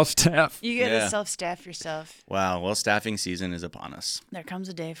gotta self-staff. You got to Yeah. self-staff yourself. Wow, well, staffing season is upon us. There comes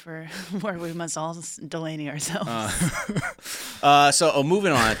a day where we must all Delaney ourselves. So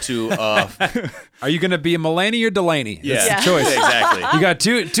moving on to... Are you gonna be a Mulaney or Delaney? yeah, That's the choice. exactly. You got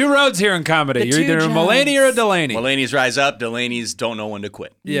two roads here in comedy. The You're two either a Johns. Mulaney or a Delaney. Mulaney's rise up. Delaney's don't know when to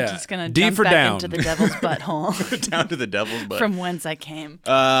quit. Yeah. I'm just going to D jump for back down. into the devil's butthole Down to the devil's butt. from whence I came.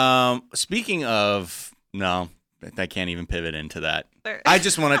 Speaking of... No, I can't even pivot into that. I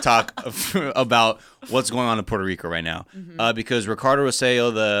just want to talk about what's going on in Puerto Rico right now. Because Ricardo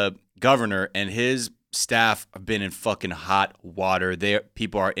Rosselló, the governor, and his staff have been in fucking hot water.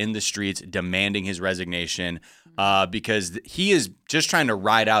 People are in the streets demanding his resignation because he is just trying to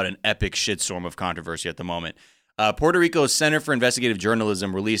ride out an epic shitstorm of controversy at the moment. Puerto Rico's Center for Investigative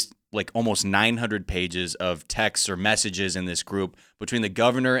Journalism released like almost 900 pages of texts or messages in this group between the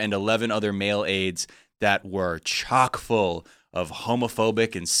governor and 11 other male aides that were chock full of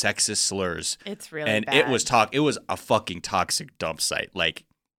homophobic and sexist slurs. It's really and bad. it was a fucking toxic dump site. Like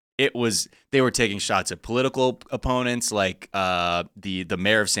they were taking shots at political opponents like the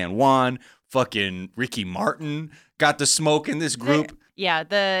mayor of San Juan, fucking Ricky Martin got the smoke in this group. Yeah,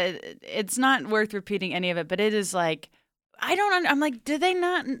 it's not worth repeating any of it, but it is like I'm like, do they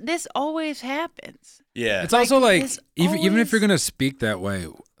not? This always happens. Yeah. It's also like this even if always- you're gonna speak that way,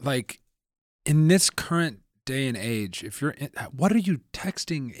 like in this current day and age, what are you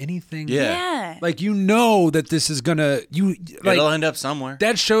texting anything? Yeah. Like you know that this is gonna It'll end up somewhere.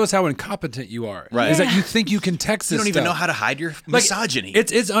 that shows how incompetent you are. Right. Is that you think you can text this You don't even stuff. know how to hide your Like, misogyny.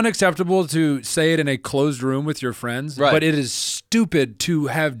 It's unacceptable to say it in a closed room with your friends, Right. but it is stupid to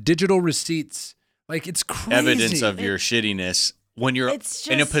have digital receipts. Like it's crazy. Evidence of your shittiness when you're It's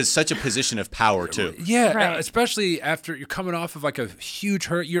in just- such a position of power too. Yeah, Right. especially after you're coming off of like a huge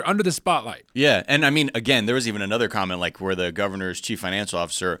hurt. You're under the spotlight. Yeah, and I mean, again, there was even another comment like where the governor's chief financial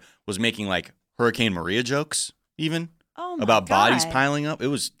officer was making like Hurricane Maria jokes, even Oh my about bodies God. piling up. It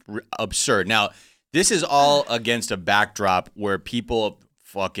was absurd. Now, this is all against a backdrop where people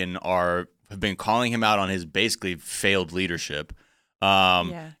fucking have been calling him out on his basically failed leadership.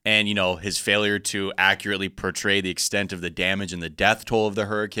 And, you know, his failure to accurately portray the extent of the damage and the death toll of the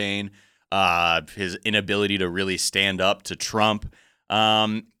hurricane, his inability to really stand up to Trump,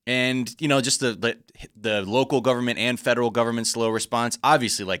 and, you know, just the local government and federal government slow response.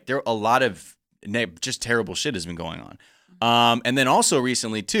 Obviously, like, there are a lot of just terrible shit has been going on. And then also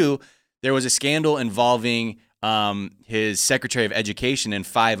recently, too, there was a scandal involving his Secretary of Education and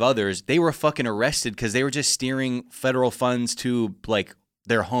 5 others. They were fucking arrested because they were just steering federal funds to like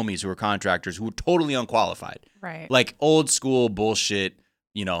their homies who were contractors who were totally unqualified. Right. Like old school bullshit,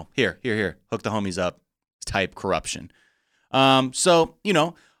 you know, here, hook the homies up type corruption. So, you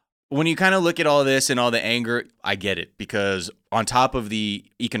know, when you kind of look at all this and all the anger, I get it because on top of the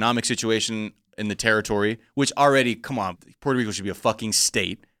economic situation in the territory, which already, come on, Puerto Rico should be a fucking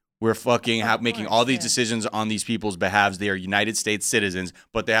state. We're fucking making all these decisions on these people's behalves. They are United States citizens,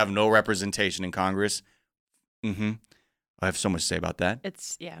 but they have no representation in Congress. I have so much to say about that.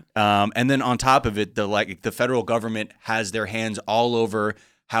 It's And then on top of it, the federal government has their hands all over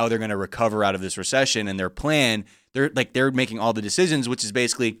how they're going to recover out of this recession, and their plan. They're making all the decisions, which is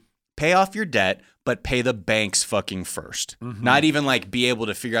basically pay off your debt, but pay the banks fucking first. Not even like be able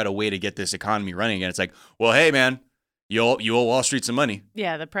to figure out a way to get this economy running again. It's like, well, hey man. You owe Wall Street some money.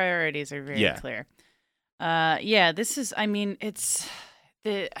 Yeah, the priorities are very clear. This is. I mean, it's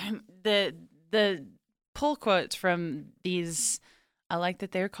the pull quotes from these. I like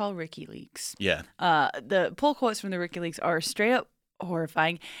that they're called Ricky Leaks. Yeah. The pull quotes from the Ricky Leaks are straight up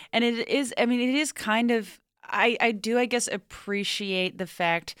horrifying, and it is. I mean, it is kind of. I do, I guess, appreciate the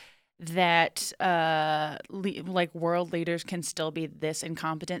fact that like world leaders can still be this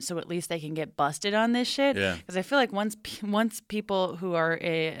incompetent, so at least they can get busted on this shit. Yeah. Because I feel like once people who are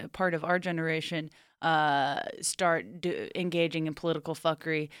a part of our generation start engaging in political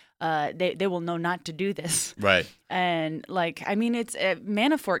fuckery, they will know not to do this. Right. And like, I mean, it's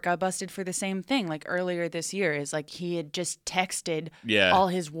Manafort got busted for the same thing. Like earlier this year, is like he had just texted all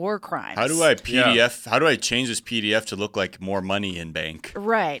his war crimes. How do I PDF? How do I change this PDF to look like more money in bank?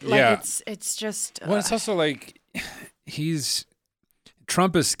 Right. Like it's just. Well, it's also like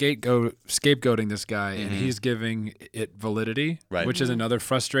Trump is scapegoating this guy, and he's giving it validity, which is another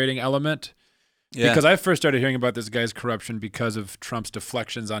frustrating element. Yeah. Because I first started hearing about this guy's corruption because of Trump's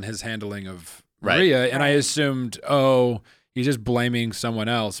deflections on his handling of Maria, and I assumed, he's just blaming someone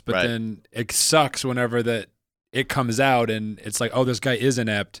else. But then it sucks whenever that it comes out and it's like, this guy is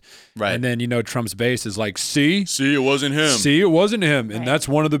inept. Right. And then, Trump's base is like, see, it wasn't him. See, it wasn't him. And that's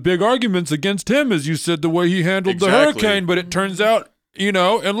one of the big arguments against him, as you said, the way he handled the hurricane. But it turns out,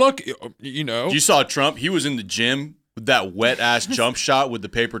 and look, You saw Trump. He was in the gym with that wet-ass jump shot with the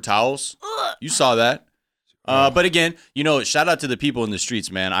paper towels. You saw that. But again, shout out to the people in the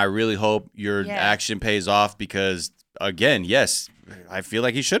streets, man. I really hope your action pays off because, again, yes, I feel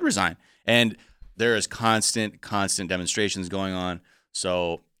like he should resign. And there is constant demonstrations going on.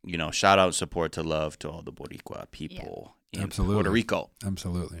 So, shout out support to love to all the Boricua people in Puerto Rico.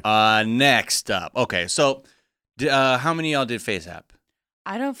 Absolutely. Next up. Okay, so how many of y'all did FaceApp?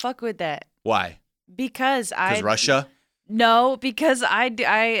 I don't fuck with that. Why? Because Russia? No, because I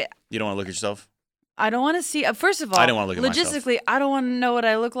You don't want to look at yourself? I don't want to see. First of all, I don't want to look at logistically, myself. I don't want to know what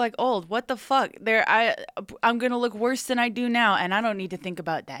I look like old. What the fuck? I'm gonna look worse than I do now, and I don't need to think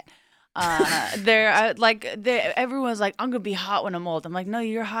about that. Everyone's like, I'm gonna be hot when I'm old. I'm like, no,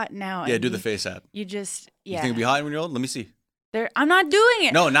 you're hot now. Yeah, do the FaceApp. You just You think you'll be hot when you're old? Let me see. I'm not doing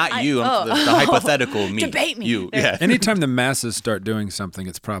it. No, not you. The hypothetical me. Debate me. You. Yeah. Anytime the masses start doing something,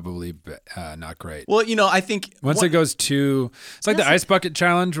 it's probably not great. Well, I think once it goes too, it's like the ice bucket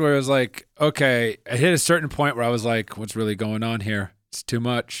challenge, where it was like, okay, I hit a certain point where I was like, what's really going on here? It's too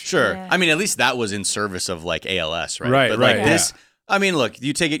much. Sure. Yeah. I mean, at least that was in service of like ALS, right? Right. But like this, I mean, look,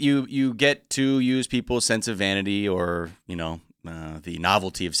 you take it, you get to use people's sense of vanity or the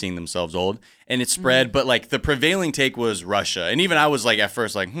novelty of seeing themselves old, and it spread. But like the prevailing take was Russia, and even I was like at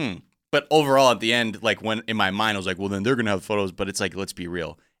first like but overall at the end, like when in my mind I was like, well then they're gonna have photos, but it's like, let's be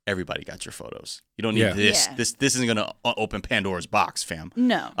real, everybody got your photos. You don't need this. Yeah. This isn't gonna open Pandora's box, fam.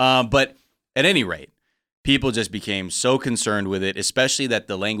 No. But at any rate, people just became so concerned with it, especially that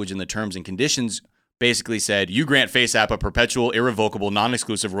the language in the terms and conditions basically said, you grant FaceApp a perpetual, irrevocable,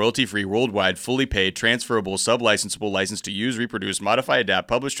 non-exclusive, royalty-free, worldwide, fully paid, transferable, sub-licensable license to use, reproduce, modify, adapt,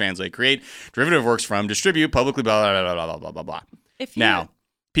 publish, translate, create, derivative works from, distribute, publicly, blah, blah, blah, blah, blah, blah, blah. Now,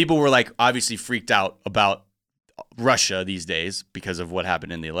 people were like obviously freaked out about Russia these days because of what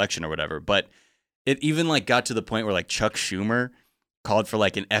happened in the election or whatever, but it even like got to the point where like Chuck Schumer called for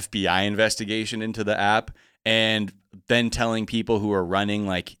like an FBI investigation into the app, and then telling people who are running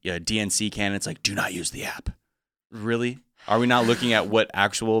like DNC candidates, like, do not use the app. Really? Are we not looking at what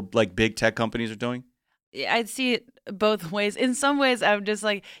actual like big tech companies are doing? I'd see it both ways. In some ways, I'm just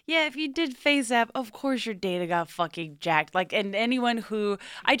like, yeah, if you did FaceApp, of course your data got fucking jacked. Like, and anyone who,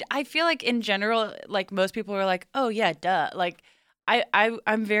 I feel like in general, like most people are like, oh yeah, duh. Like,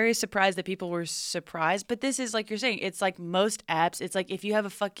 I'm very surprised that people were surprised, but this is like you're saying, it's like most apps. It's like if you have a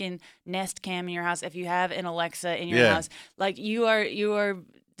fucking Nest Cam in your house, if you have an Alexa in your house, like you are.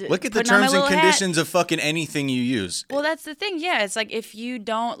 Look at the terms and conditions of fucking anything you use. Well, that's the thing. Yeah, it's like if you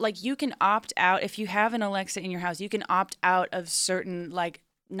don't, like you can opt out. If you have an Alexa in your house, you can opt out of certain like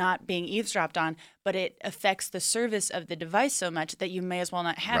not being eavesdropped on, but it affects the service of the device so much that you may as well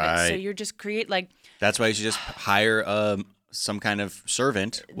not have it. So you're just That's why you should just hire some kind of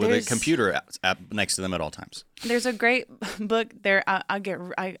servant with a computer app next to them at all times. There's a great book there.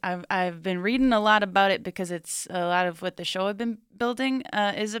 I've been reading a lot about it because it's a lot of what the show I've been building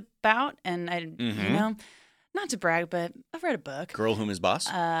is about, and not to brag, but I've read a book. Girl Whom Is Boss?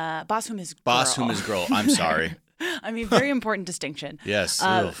 Boss Whom Is Girl. Boss Whom Is Girl. I'm sorry. I mean, very important distinction. Yes.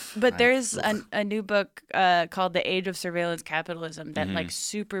 But there's a new book called The Age of Surveillance Capitalism that like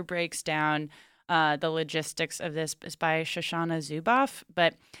super breaks down the logistics of this. Is by Shoshana Zuboff,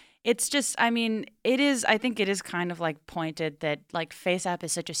 but it's just, I mean, I think it is kind of like pointed that like FaceApp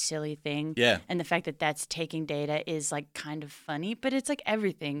is such a silly thing. Yeah. And the fact that that's taking data is like kind of funny, but it's like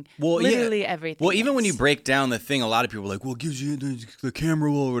everything. Well, literally everything. Well, even when you break down the thing, a lot of people are like, well, it gives you the camera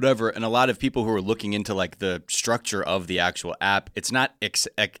roll or whatever. And a lot of people who are looking into like the structure of the actual app, it's not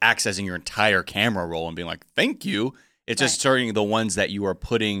accessing your entire camera roll and being like, thank you. It's just starting the ones that you are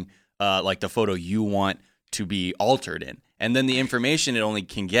putting like the photo you want to be altered in. And then the information it only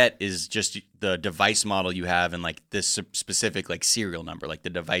can get is just the device model you have and like this specific like serial number, like the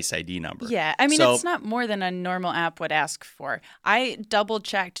device ID number. Yeah, I mean, So- it's not more than a normal app would ask for. I double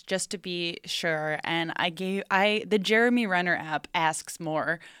checked just to be sure, and the Jeremy Renner app asks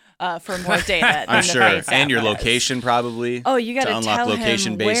more for more data. than I'm the sure. Face app And your does. location probably. Oh, you got to to unlock tell him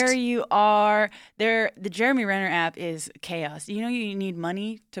location-based. where you are. The Jeremy Renner app is chaos. You know you need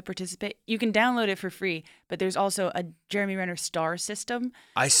money to participate. You can download it for free, but there's also a Jeremy Renner star system.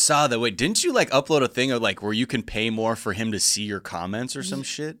 I saw that. Wait, didn't you like upload a thing of like where you can pay more for him to see your comments or some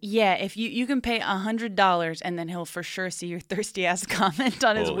shit? Yeah, if you can pay $100 and then he'll for sure see your thirsty ass comment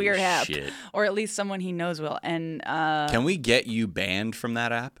on his Holy weird app, shit. or at least someone he knows will. And Can we get you banned from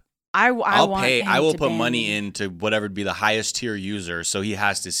that app? I'll want pay. him I will to put ban money me. into whatever would be the highest tier user, so he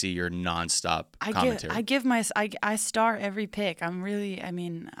has to see your nonstop commentary. I star every pic. I'm really. I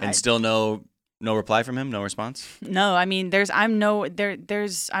mean. And still no reply from him, no response. No, I mean, I'm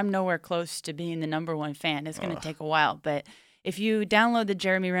nowhere close to being the number one fan. It's going to take a while, but if you download the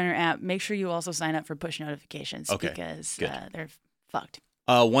Jeremy Renner app, make sure you also sign up for push notifications because they're fucked.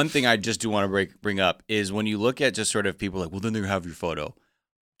 One thing I just do want to bring up is when you look at just sort of people like, well, then they have your photo.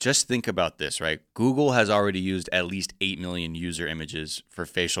 Just think about this, right? Google has already used at least 8 million user images for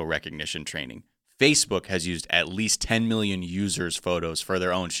facial recognition training. Facebook has used at least 10 million users' photos for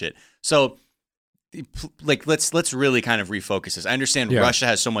their own shit. So, like, let's really kind of refocus this. I understand Russia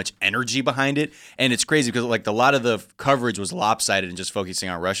has so much energy behind it, and it's crazy because like a lot of the coverage was lopsided and just focusing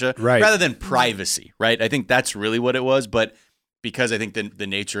on Russia rather than privacy, right? I think that's really what it was, but because I think the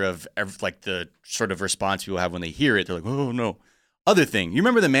nature of like the sort of response people have when they hear it, they're like, oh no. Other thing, you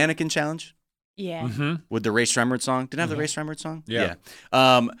remember the mannequin challenge? Yeah. With the Ray Shremmerd song? Didn't it have the Ray Shremmerd song? Yeah.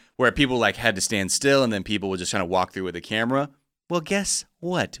 Where people like had to stand still and then people would just kind of walk through with a camera. Well, guess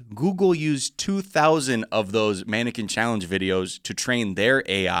what? Google used 2,000 of those mannequin challenge videos to train their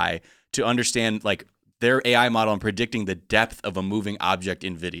AI to understand like their AI model and predicting the depth of a moving object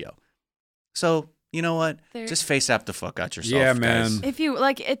in video. So, you know what? Just face app the fuck out yourself. Yeah, guys. man. If you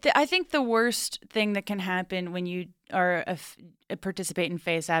like, I think the worst thing that can happen when you are participate in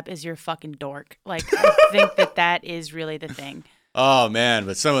Face App is you're a fucking dork. Like, I think that is really the thing. Oh man,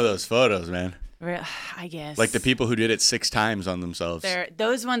 but some of those photos, man. I guess. Like the people who did it 6 times on themselves.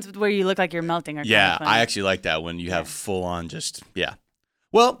 Those ones where you look like you're melting are Yeah, kind of funny. I actually like that when you have full on just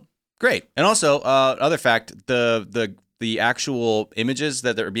Well, great. And also, other fact, the actual images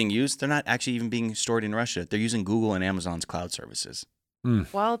that are being used, they're not actually even being stored in Russia. They're using Google and Amazon's cloud services.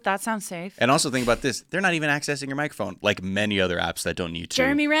 Well, that sounds safe. And also think about this. They're not even accessing your microphone like many other apps that don't need to.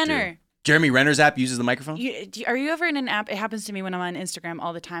 Jeremy Renner. Jeremy Renner's app uses the microphone? Are you ever in an app? It happens to me when I'm on Instagram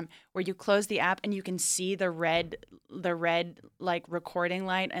all the time, where you close the app and you can see the red like recording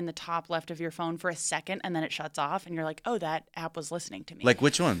light in the top left of your phone for a second, and then it shuts off, and you're like, oh, that app was listening to me. Like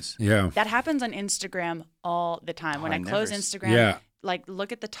which ones? Yeah. That happens on Instagram all the time. When I close Instagram, Yeah. like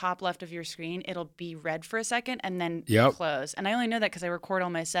look at the top left of your screen, it'll be red for a second and then Yep. close. And I only know that because I record all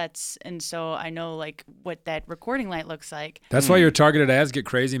my sets, and so I know like what that recording light looks like. That's why your targeted ads get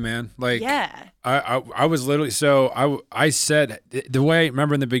crazy, man. Like, Yeah. I was literally, I said, the way,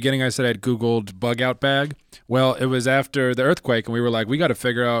 remember in the beginning I said I'd Googled bug out bag? Well, it was after the earthquake, and we were like, we got to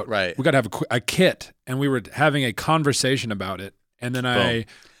figure out, we got to have a kit, and we were having a conversation about it. And then I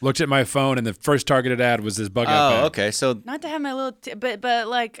looked at my phone, and the first targeted ad was this bug out bag. Oh, okay. So, Not to have my little, but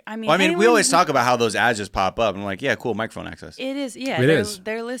like, I mean, well, I mean, we anyone always who- talk about how those ads just pop up. I'm like, yeah, cool, microphone access. It is, yeah. It is.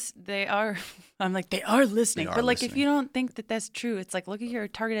 They are. I'm like, they are listening. They are But like, if listening. you don't think that that's true, it's like, look at your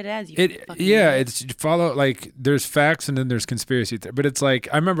targeted ads. You fucking Yeah, idiot. it's follow, like, there's facts and then there's conspiracy. But it's like,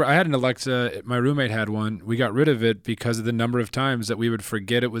 I remember I had an Alexa, my roommate had one. We got rid of it because of the number of times that we would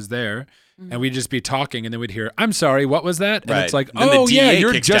forget it was there. And we'd just be talking, and then we'd hear, I'm sorry, what was that? And it's like, Then the oh, yeah, DA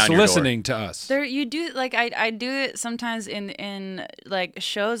you're kicks just down your door. listening to us. There, you do like I do it sometimes in like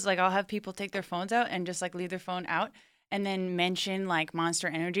shows. Like I'll have people take their phones out and just like leave their phone out, and then mention like Monster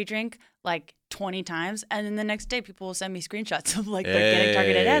Energy drink like 20 times, and then the next day people will send me screenshots of like they're getting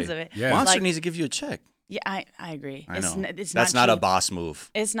targeted ads of it. Yeah. Monster Like, needs to give you a check. yeah, I agree. I know. It's That's not not a cheap. boss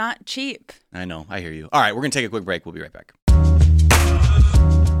move. It's not cheap. I know. I hear you. All right, we're going to take a quick break. We'll be right back.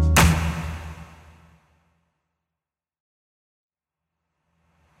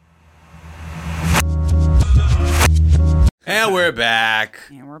 And we're back.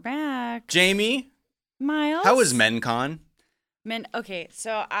 And we're back. Jamie, Miles, how was MenCon? Okay,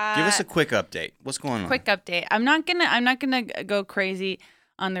 so Give us a quick update. What's going on? quick update. I'm not gonna go crazy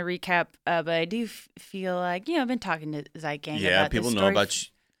on the recap, but I do feel like I've been talking to Zygang Yeah, about people this know story about you.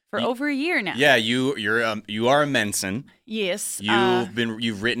 for over a year now. Yeah, you are a Mensan. Yes.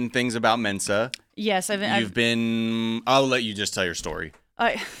 You've written things about Mensa. Yes, I'll let you just tell your story.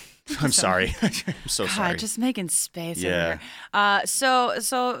 I'm sorry. I'm so sorry. Just making space. Yeah. Over here.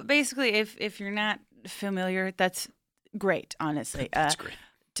 So basically, if you're not familiar, that's great. Honestly, That's great.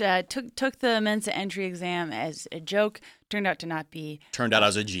 Took the Mensa entry exam as a joke. Turned out to not be. Turned out I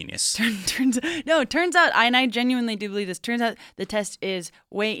was a genius. Turns out, and I genuinely do believe this. Turns out the test is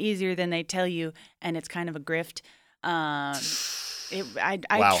way easier than they tell you, and it's kind of a grift. Wow, truly,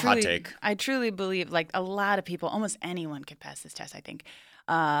 hot take. I truly believe, like, a lot of people, almost anyone could pass this test, I think.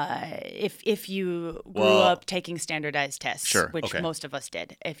 If you grew up taking standardized tests, sure, which okay. most of us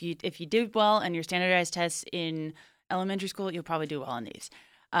did. If you did well on your standardized tests in elementary school, you'll probably do well on these.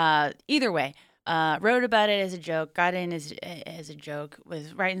 Either way, wrote about it as a joke, got in as a joke,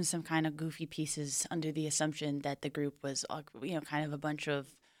 was writing some kind of goofy pieces under the assumption that the group was, kind of a bunch of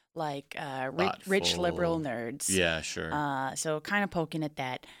like rich liberal nerds. Yeah, sure. So kind of poking at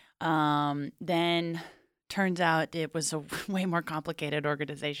that. Then turns out it was a way more complicated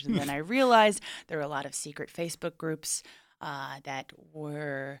organization than I realized. There were a lot of secret Facebook groups that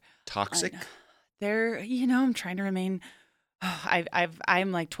were Toxic. I'm trying to remain.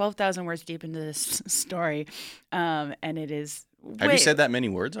 I'm like 12,000 words deep into this story, and it is. Have you said that many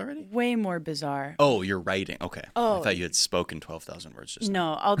words already? Way more bizarre. Oh, you're writing. Okay. Oh. I thought you had spoken 12,000 words just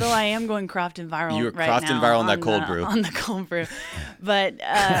now. No, although I am going Crofton viral You were right Crofton now viral on that cold brew. On the cold brew. But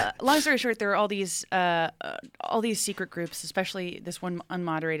long story short, there are all these secret groups, especially this one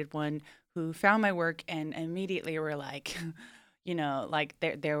unmoderated one, who found my work and immediately were like, like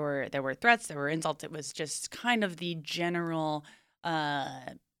there were threats, there were insults. It was just kind of the general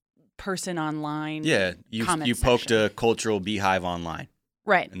person online. Yeah, you poked section. a cultural beehive online.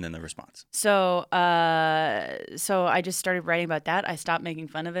 Right. And then the response. So I just started writing about that. I stopped making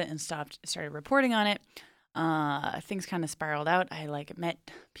fun of it and started reporting on it. Things kind of spiraled out. I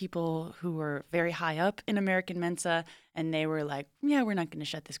met people who were very high up in American Mensa, and they were like, yeah, we're not going to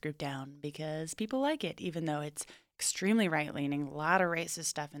shut this group down because people like it, even though it's extremely right-leaning, a lot of racist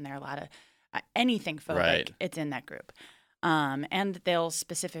stuff in there, a lot of anything phobic. Right. It's in that group. And they'll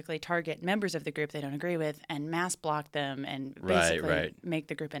specifically target members of the group they don't agree with and mass block them and basically make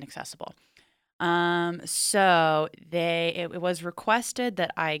the group inaccessible. So it was requested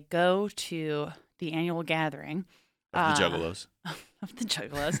that I go to the annual gathering Of the Juggalos. Of the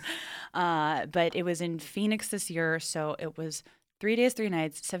Juggalos. But it was in Phoenix this year, so it was 3 days, 3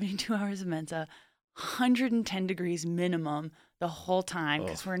 nights, 72 hours of Mensa, 110 degrees minimum the whole time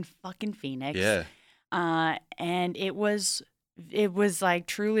because we're in fucking Phoenix. Yeah. And it was like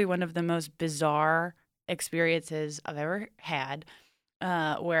truly one of the most bizarre experiences I've ever had,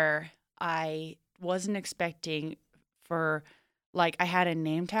 where I wasn't expecting for, like, I had a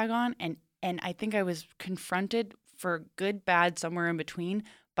name tag on and I think I was confronted for good, bad, somewhere in between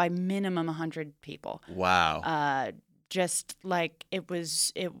by minimum 100 people. Wow. Just like it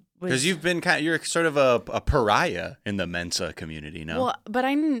was because you're sort of a pariah in the Mensa community, no? Well, but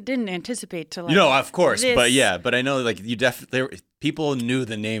I didn't anticipate to, like, of course, but I know, like, you definitely people knew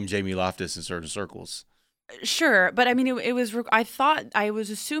the name Jamie Loftus in certain circles. Sure, but I mean, it was. I thought I was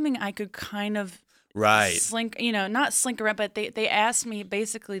assuming I could kind of slink, not slink around, but they asked me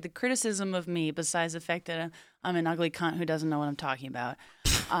basically the criticism of me, besides the fact that I'm an ugly cunt who doesn't know what I'm talking about.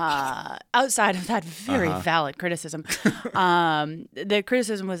 Outside of that very valid criticism, the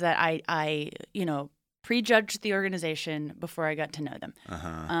criticism was that I prejudged the organization before I got to know them.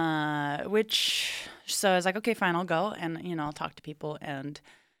 So I was like, okay, fine, I'll go and I'll talk to people and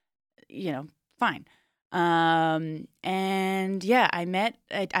fine. And yeah,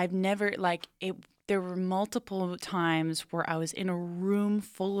 I've never there were multiple times where I was in a room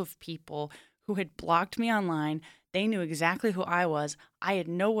full of people who had blocked me online. They knew exactly who I was. I had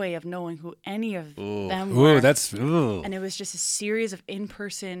no way of knowing who any of them were. And it was just a series of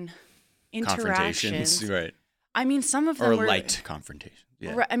in-person interactions. Right. I mean, some of them were light confrontations.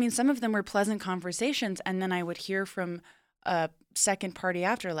 Yeah. Right, I mean, some of them were pleasant conversations, and then I would hear from a second party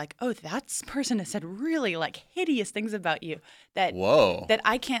after, like, oh, that person has said really, like, hideous things about you that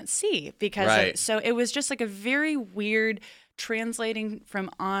I can't see because so it was just like a very weird translating from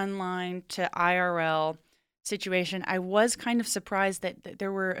online to IRL situation. I was kind of surprised that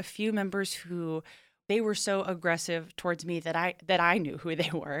there were a few members who they were so aggressive towards me that I knew who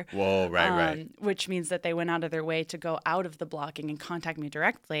they were. Whoa, right. Which means that they went out of their way to go out of the blocking and contact me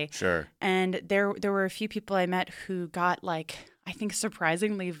directly. Sure. And there were a few people I met who got, like, I think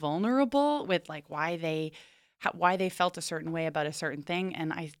surprisingly vulnerable with, like, why they felt a certain way about a certain thing,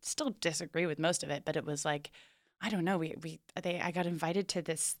 and I still disagree with most of it, but it was like I don't know. I got invited to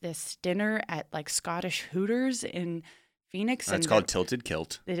this dinner at like Scottish Hooters in Phoenix. It's called Tilted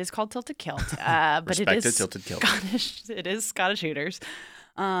Kilt. It is called Tilted Kilt, but Respect it to is Tilted Kilt. Scottish. It is Scottish Hooters.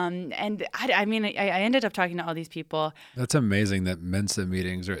 And I mean, I ended up talking to all these people. That's amazing that Mensa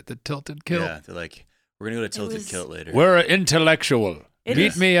meetings are at the Tilted Kilt. Yeah, they're like, we're going to go to Tilted Kilt later. We're intellectual.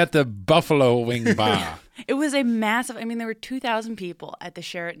 Meet me at the Buffalo Wing Bar. It was a massive, I mean, there were 2,000 people at the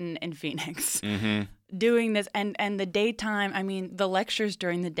Sheraton in Phoenix doing this. And the daytime, I mean, the lectures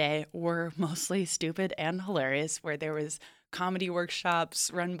during the day were mostly stupid and hilarious, where there was comedy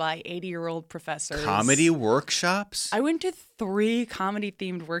workshops run by 80-year-old professors. Comedy workshops? I went to 3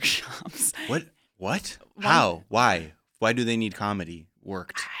 comedy-themed workshops. What? How? Why? Why do they need comedy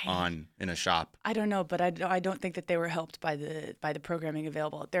worked on in a shop? I don't know, but I don't think that they were helped by the programming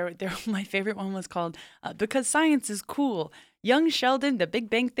available. My favorite one was called "Because Science is Cool: Young Sheldon, The Big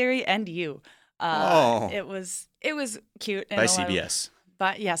Bang Theory, and You." It was cute. And By CBS.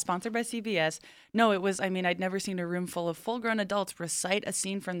 But yeah, sponsored by CBS. No, it was. I mean, I'd never seen a room full of full-grown adults recite a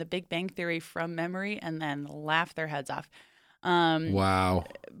scene from The Big Bang Theory from memory and then laugh their heads off. Wow.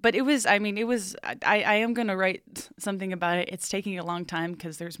 But it was. I mean, it was. I am going to write something about it. It's taking a long time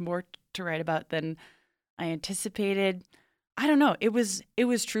because there's more to write about than I anticipated. I don't know. It was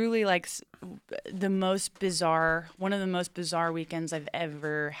truly like the most bizarre, one of the most bizarre weekends I've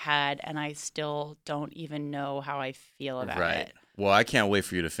ever had, and I still don't even know how I feel about it. Well, I can't wait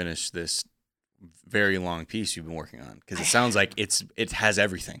for you to finish this very long piece you've been working on, because it sounds like it has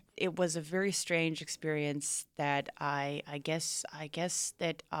everything. It was a very strange experience that I guess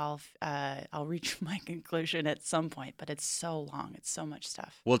that I'll reach my conclusion at some point, but it's so long. It's so much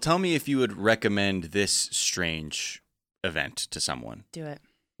stuff. Well, tell me if you would recommend this strange event to someone. Do it.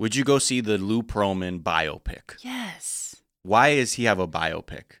 Would you go see the Lou Pearlman biopic? Yes. Why does he have a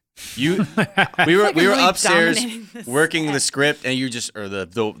biopic? We were really upstairs dominating this working set. the script, and you just, or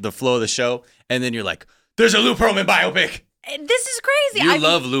the flow of the show, and then you're like, "There's a Lou Pearlman biopic." This is crazy. You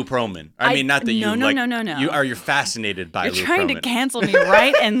love Lou Pearlman. I mean, not that you no, like. no. You're fascinated by You're Lou trying Pearlman. to cancel me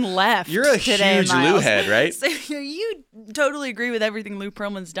right and left. You're a today, huge Miles. Lou head, right? So you totally agree with everything Lou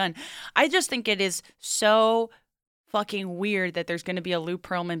Pearlman's done. I just think it is so fucking weird that there's going to be a Lou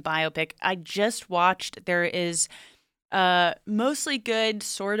Pearlman biopic. I just watched. There is mostly good,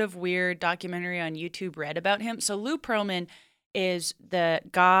 sort of weird documentary on YouTube read about him. So Lou Pearlman is the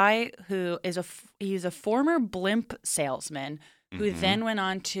guy who is he's a former blimp salesman who then went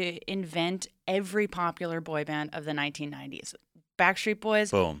on to invent every popular boy band of the 1990s. Backstreet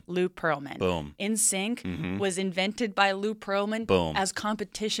Boys, Boom. Lou Pearlman. Boom. NSYNC was invented by Lou Pearlman Boom. as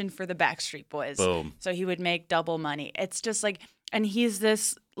competition for the Backstreet Boys. Boom. So he would make double money. It's just like, and he's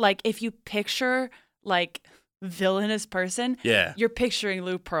this, like, if you picture, like, villainous person, Yeah. you're picturing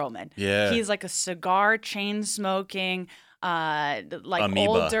Lou Pearlman. Yeah. He's like a cigar chain smoking, like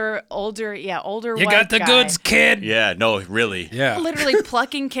Amoeba. older You white got the guy. goods, kid. Yeah, no, really. Yeah. Literally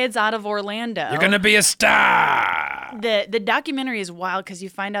plucking kids out of Orlando. You're going to be a star. The documentary is wild because you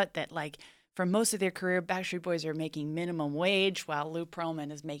find out that, like, for most of their career, Backstreet Boys are making minimum wage while Lou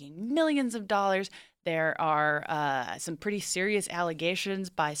Pearlman is making millions of dollars. There are some pretty serious allegations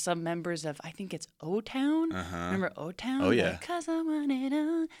by some members of, I think it's O-Town. Remember O-Town? Oh, yeah. Like, 'cause I want it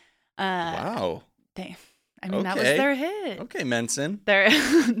all. Wow. That was their hit. Okay, Menson.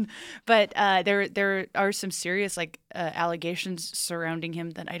 But there are some serious, like, allegations surrounding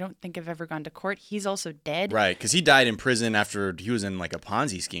him that I don't think have ever gone to court. He's also dead. Right, because he died in prison after he was in like a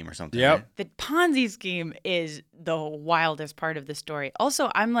Ponzi scheme or something. Yep. right? The Ponzi scheme is the wildest part of the story.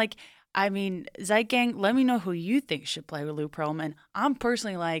 Also, I'm like, I mean, Zeitgang, let me know who you think should play Lou Pearlman. I'm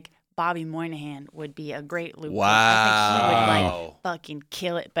personally like, Bobby Moynihan would be a great Lou Pearlman. I think he would, like, fucking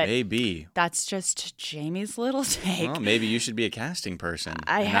kill it. But Maybe. that's just Jamie's little take. Well, maybe you should be a casting person,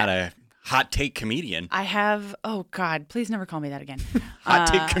 I and not a hot take comedian. I have, oh God, please never call me that again. Hot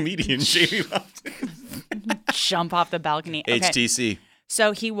take comedian, Jamie Lofton. Jump off the balcony. Okay. HTC.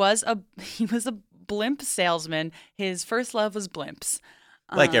 So he was a blimp salesman. His first love was blimps.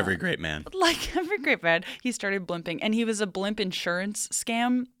 Like every great man. Like every great man, he started blimping, and he was a blimp insurance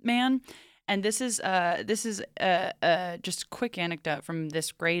scam man. And this is just a quick anecdote from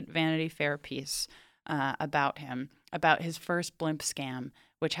this great Vanity Fair piece about him, about his first blimp scam,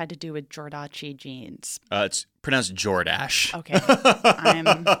 which had to do with Jordache jeans. It's pronounced Jordache. Okay,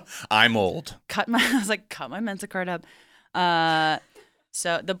 I'm old. cut my Mensa card up.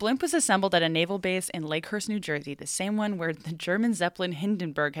 So the blimp was assembled at a naval base in Lakehurst, New Jersey, the same one where the German Zeppelin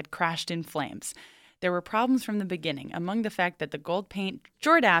Hindenburg had crashed in flames. There were problems from the beginning, among the fact that the gold paint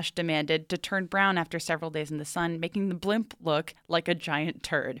Jordache demanded to turn brown after several days in the sun, making the blimp look like a giant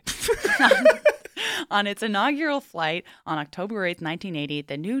turd. On its inaugural flight on October 8th, 1980,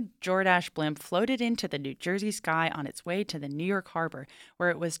 the new Jordache blimp floated into the New Jersey sky on its way to the New York harbor, where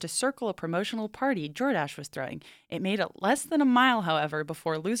it was to circle a promotional party Jordache was throwing. It made it less than a mile, however,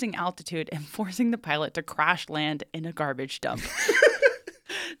 before losing altitude and forcing the pilot to crash land in a garbage dump.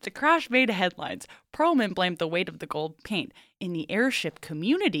 The crash made headlines. Perlman blamed the weight of the gold paint. In the airship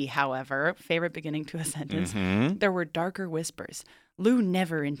community, however, favorite beginning to a sentence, there were darker whispers. Lou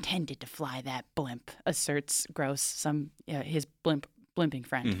never intended to fly that blimp, asserts Gross, his blimping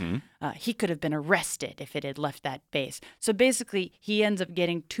friend. He could have been arrested if it had left that base. So basically, he ends up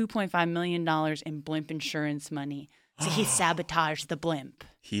getting $2.5 million in blimp insurance money. So he sabotaged the blimp.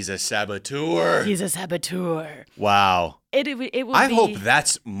 He's a saboteur. He's a saboteur. Wow. It will I be, hope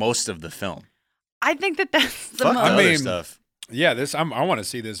that's most of the film. I think that's the Fuck most. the other mean, stuff. Yeah, I want to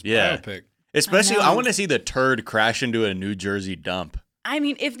see this biopic. Especially, I I know. want to see the turd crash into a New Jersey dump. I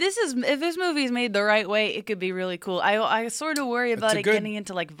mean, if this movie is made the right way, it could be really cool. I sort of worry about it getting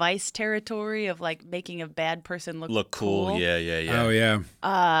into like Vice territory of like making a bad person look cool. Yeah. Oh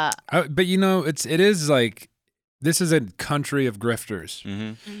yeah. But you know, it is like this is a country of grifters,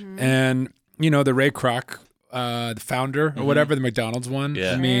 and you know the Ray Kroc, the founder or whatever, the McDonald's one.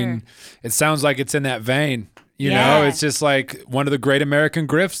 Yeah. I mean, it sounds like it's in that vein. You Yeah. know, it's just like one of the great American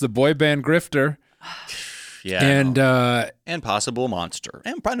grifts, the boy band grifter. Yeah. And possible monster.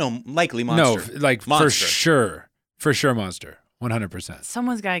 And probably likely monster. No, like Monster. for sure, monster, 100%.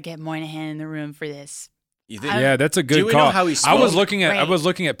 Someone's got to get Moynihan in the room for this. You think? Yeah, that's a good Do we call. know how he I was smoked?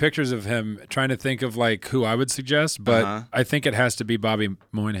 looking at pictures of him, trying to think of like who I would suggest, but I think it has to be Bobby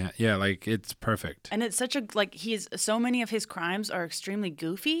Moynihan. Yeah, like it's perfect. And it's such a so many of his crimes are extremely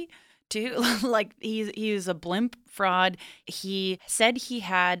goofy too. Like he was a blimp fraud. He said he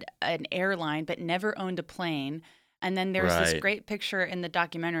had an airline but never owned a plane. And then there's this Right. great picture in the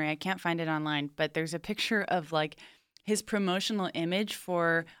documentary. I can't find it online, but there's a picture of like his promotional image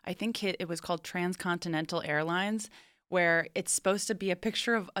for, I think it was called Transcontinental Airlines, where it's supposed to be a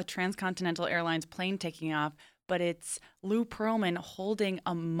picture of a Transcontinental Airlines plane taking off, but it's Lou Pearlman holding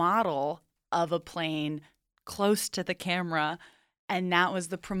a model of a plane close to the camera. And that was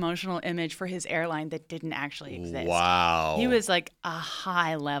the promotional image for his airline that didn't actually exist. Wow. He was like a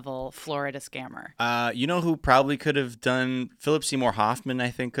high-level Florida scammer. You know who probably could have done? Philip Seymour Hoffman, I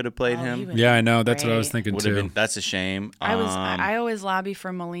think, could have played Oh, he him. would Yeah, be I know. That's what I was great. thinking Would have too. been. That's a shame. I always lobby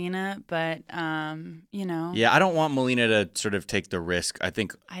for Molina, but you know. Yeah, I don't want Molina to sort of take the risk. I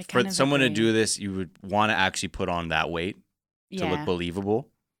think I for kind of someone to agree. do this, you would want to actually put on that weight to Yeah. look believable.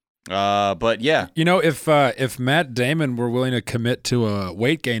 But yeah, You know, if Matt Damon were willing to commit to a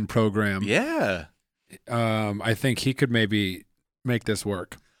weight gain program, yeah. I think he could maybe make this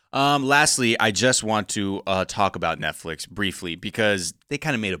work. Lastly, I just want to talk about Netflix briefly because they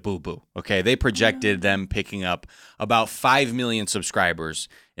kind of made a boo-boo, okay? They projected them picking up about 5 million subscribers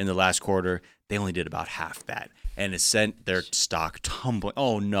in the last quarter. They only did about half that, and it sent their stock tumbling.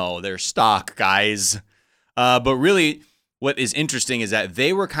 Oh, no, their stock, guys. But really, what is interesting is that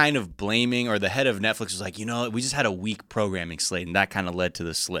they were kind of blaming, or the head of Netflix was like, you know, we just had a weak programming slate, and that kind of led to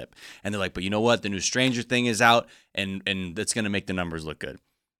the slip. And they're like, but you know what? The new Stranger Thing is out, and that's going to make the numbers look good.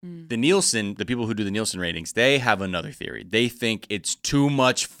 The Nielsen, the people who do the Nielsen ratings, they have another theory. They think it's too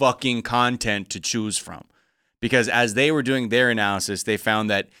much fucking content to choose from. Because as they were doing their analysis, they found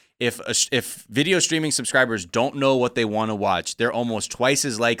that if video streaming subscribers don't know what they want to watch, they're almost twice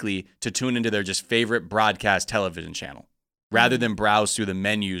as likely to tune into their just favorite broadcast television channel rather than browse through the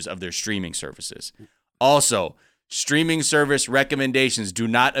menus of their streaming services. Also, streaming service recommendations do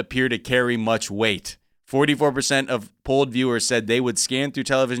not appear to carry much weight. 44% of polled viewers said they would scan through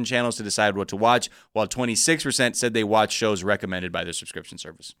television channels to decide what to watch, while 26% said they watch shows recommended by their subscription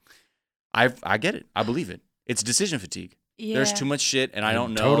service. I get it. I believe it. It's decision fatigue. Yeah. There's too much shit, and I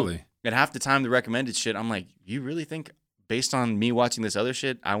don't know. Totally. And half the time, the recommended shit, I'm like, you really think, based on me watching this other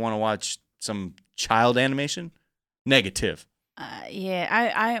shit, I want to watch some child animation? Negative.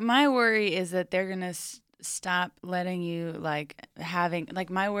 Yeah, my worry is that they're gonna stop letting you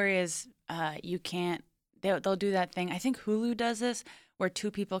my worry is you can't. They'll do that thing. I think Hulu does this where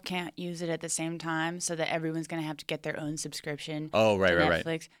two people can't use it at the same time, so that everyone's gonna have to get their own subscription. Oh, right, to right, Netflix.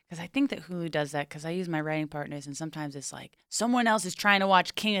 right. Because I think that Hulu does that. Because I use my writing partners, and sometimes it's like someone else is trying to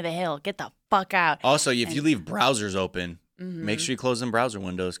watch King of the Hill. Get the fuck out. Also, if you leave browsers open, make sure you close them browser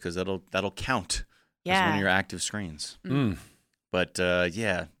windows because that'll count as one of your active screens. But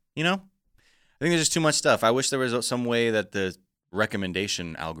yeah, you know, I think there's just too much stuff. I wish there was some way that the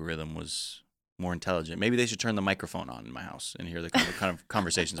recommendation algorithm was more intelligent. Maybe they should turn the microphone on in my house and hear the kind of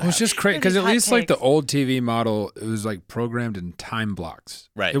conversations I Well, it's have. just crazy because at hot least like the takes. old TV model, it was like programmed in time blocks.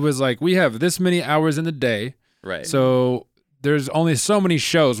 Right. It was like we have this many hours in the day, Right. so there's only so many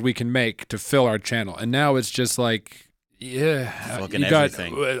shows we can make to fill our channel, and now it's just like, yeah, Fucking you got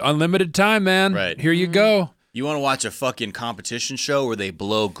everything. unlimited time, man. Right. Here you go. You want to watch a fucking competition show where they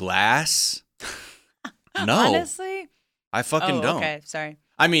blow glass? No. Honestly? I fucking don't. Okay, sorry.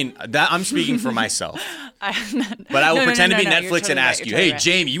 I mean, that I'm speaking for myself. But But I will pretend to be You're Netflix totally and right, ask you're you, totally hey, right.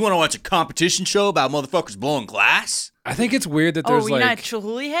 Jamie, you want to watch a competition show about motherfuckers blowing glass? I think it's weird that Oh, there's you're not like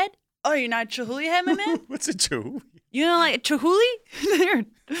Chihuly head? Oh, you're not Chihuly head, my man? What's it do? You know, like Chihuly?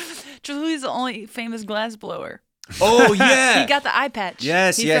 Chihuly's the only famous glass blower. Oh, yeah. He got the eye patch.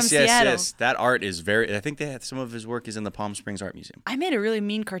 Yes, He's yes, from yes, Seattle. yes. That art is very. I think they have, some of his work is in the Palm Springs Art Museum. I made a really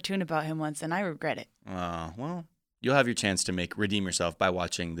mean cartoon about him once, and I regret it. Well, you'll have your chance to redeem yourself by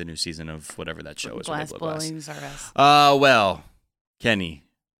watching the new season of whatever that show is. where they Glass blow glass. blowings are us. Well, Kenny,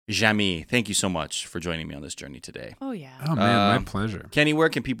 Jamie, thank you so much for joining me on this journey today. Oh, yeah. oh man, Um, my pleasure. Kenny, where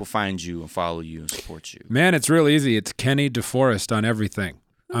can people find you and follow you and support you? Man, it's real easy. It's Kenny DeForest on everything.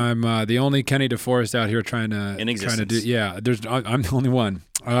 I'm the only Kenny DeForest out here trying to In existence. I'm the only one.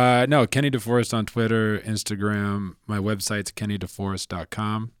 No, Kenny DeForest on Twitter, Instagram. My website's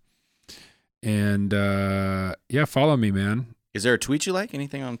kennydeforest.com. And yeah, follow me, man. Is there a tweet you like?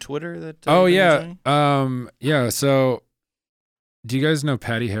 Anything on Twitter that? Oh you've been yeah, enjoying? yeah. So, do you guys know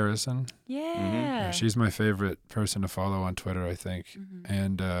Patty Harrison? Yeah. She's my favorite person to follow on Twitter, I think. Mm-hmm.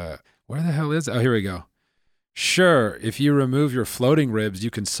 And where the hell is it? Oh, here we go. Sure, if you remove your floating ribs,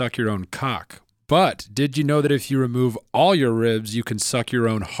 you can suck your own cock. But did you know that if you remove all your ribs, you can suck your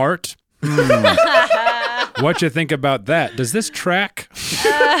own heart? What you think about that? Does this track?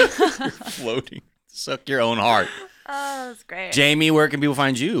 Floating. Suck your own heart. Oh, that's great. Jamie, where can people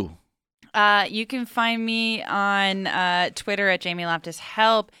find you? You can find me on Twitter at Jamie Loftus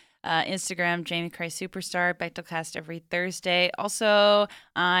Help, Instagram Jamie Christ Superstar, Bechtelcast every Thursday. Also,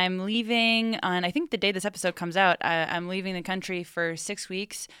 I'm leaving on, I think the day this episode comes out, I'm leaving the country for 6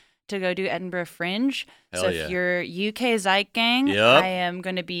 weeks to go do Edinburgh Fringe. Hell so yeah. if you're UK Zyke Gang, Yep. I am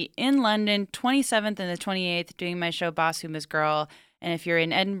going to be in London 27th and the 28th doing my show Boss Who Miss Girl. And if you're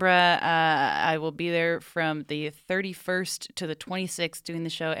in Edinburgh, I will be there from the 31st to the 26th doing the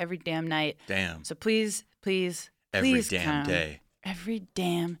show every damn night. Damn. So please, please, Every please damn come. day. Every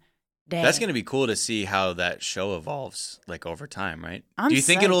damn day. That's going to be cool to see how that show evolves like over time, right? I'm Do you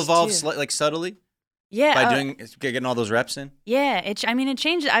think it'll psyched, evolve too. like subtly Yeah. by getting all those reps in? Yeah. It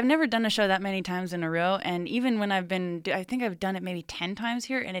changes. I've never done a show that many times in a row. And even when I think I've done it maybe 10 times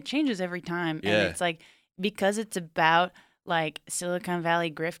here, and it changes every time. Yeah. And it's like, because it's about like Silicon Valley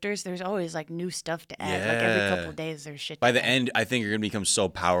grifters, there's always like new stuff to add. Like every Yeah. couple of days there's shit By to the add. end, I think you're going to become so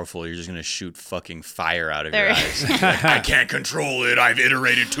powerful, you're just going to shoot fucking fire out of There- your eyes. Like, I can't control it. I've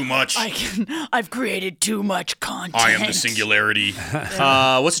iterated too much. I've created too much content. I am the singularity.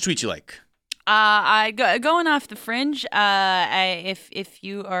 What's the tweet you like? Going off the fringe. If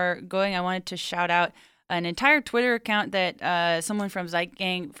you are going, I wanted to shout out an entire Twitter account that someone from Zyke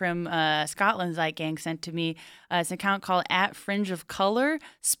Gang, from Scotland Zyke Gang, sent to me. It's an account called @FringeOfColor,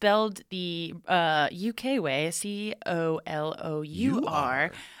 spelled the UK way,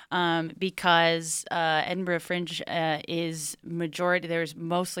 COLOUR. Because Edinburgh Fringe is majority. There's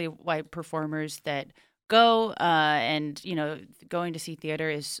mostly white performers that go, and going to see theater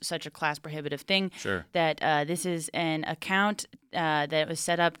is such a class prohibitive thing. Sure. That this is an account that was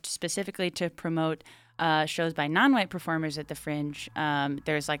set up specifically to promote shows by non-white performers at the Fringe.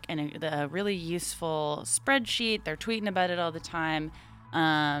 There's like a really useful spreadsheet. They're tweeting about it all the time.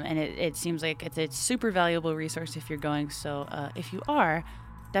 And it seems like it's a super valuable resource if you're going. So if you are,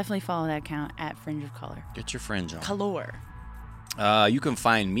 definitely follow that account @FringeOfColor. Get your fringe on. Color. You can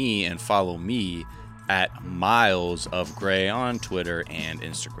find me and follow me at Miles of Gray on Twitter and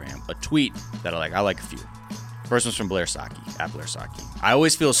Instagram. A tweet that I like a few. First one's from Blair Saki, at Blair Saki. I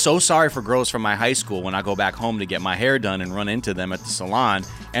always feel so sorry for girls from my high school when I go back home to get my hair done and run into them at the salon.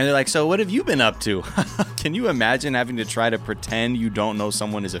 And they're like, so what have you been up to? Can you imagine having to try to pretend you don't know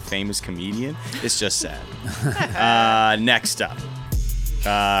someone is a famous comedian? It's just sad. Next up,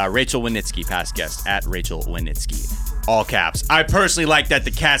 Rachel Winitsky, past guest, at Rachel Winitsky. All caps. I personally like that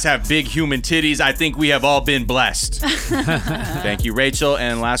the cats have big human titties. I think we have all been blessed. Thank you, Rachel.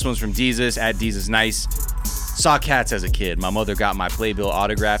 And last one's from Jesus, at Jesus Nice. Saw Cats as a kid. My mother got my playbill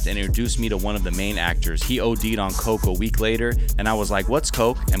autographed and introduced me to one of the main actors. He OD'd on coke a week later, and I was like, what's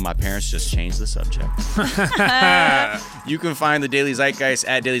coke? And my parents just changed the subject. You can find the Daily Zeitgeist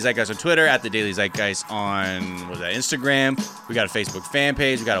at Daily Zeitgeist on Twitter, at the Daily Zeitgeist on Instagram. We got a Facebook fan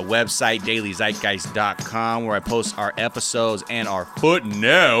page. We got a website, dailyzeitgeist.com, where I post our episodes and our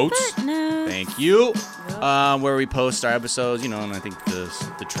footnotes. Thank you. Where we post our episodes, and I think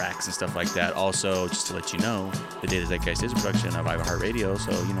the tracks and stuff like that. Also, just to let you know, the Daily Zeitgeist is a production of iHeartRadio,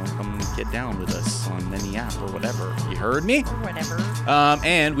 so come get down with us on any app or whatever. You heard me? Whatever.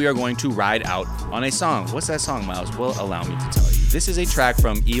 And we are going to ride out on a song. What's that song, Miles? Well, allow me to tell you. This is a track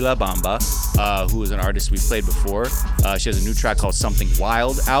from Ila Bamba, who is an artist we've played before. She has a new track called Something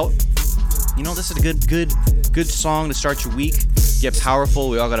Wild out. This is a good song to start your week. Get powerful.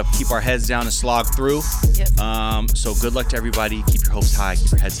 We all got to keep our heads down and slog through. Yep. So good luck to everybody. Keep your hopes high.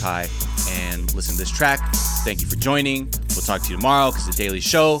 Keep your heads high. And listen to this track. Thank you for joining. We'll talk to you tomorrow because it's a daily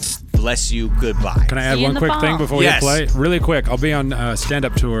show. Bless you. Goodbye. Can I add one quick thing before we play? Really quick. I'll be on a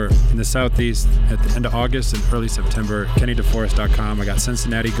stand-up tour in the Southeast at the end of August and early September. KennyDeForest.com. I got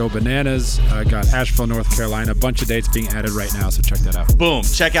Cincinnati Go Bananas. I got Asheville, North Carolina. A bunch of dates being added right now, so check that out. Boom.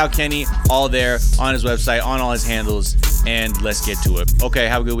 Check out Kenny all there on his website, on all his handles, and let's get to it. Okay,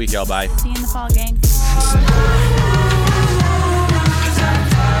 have a good week, y'all. Bye. See you in the fall, gang.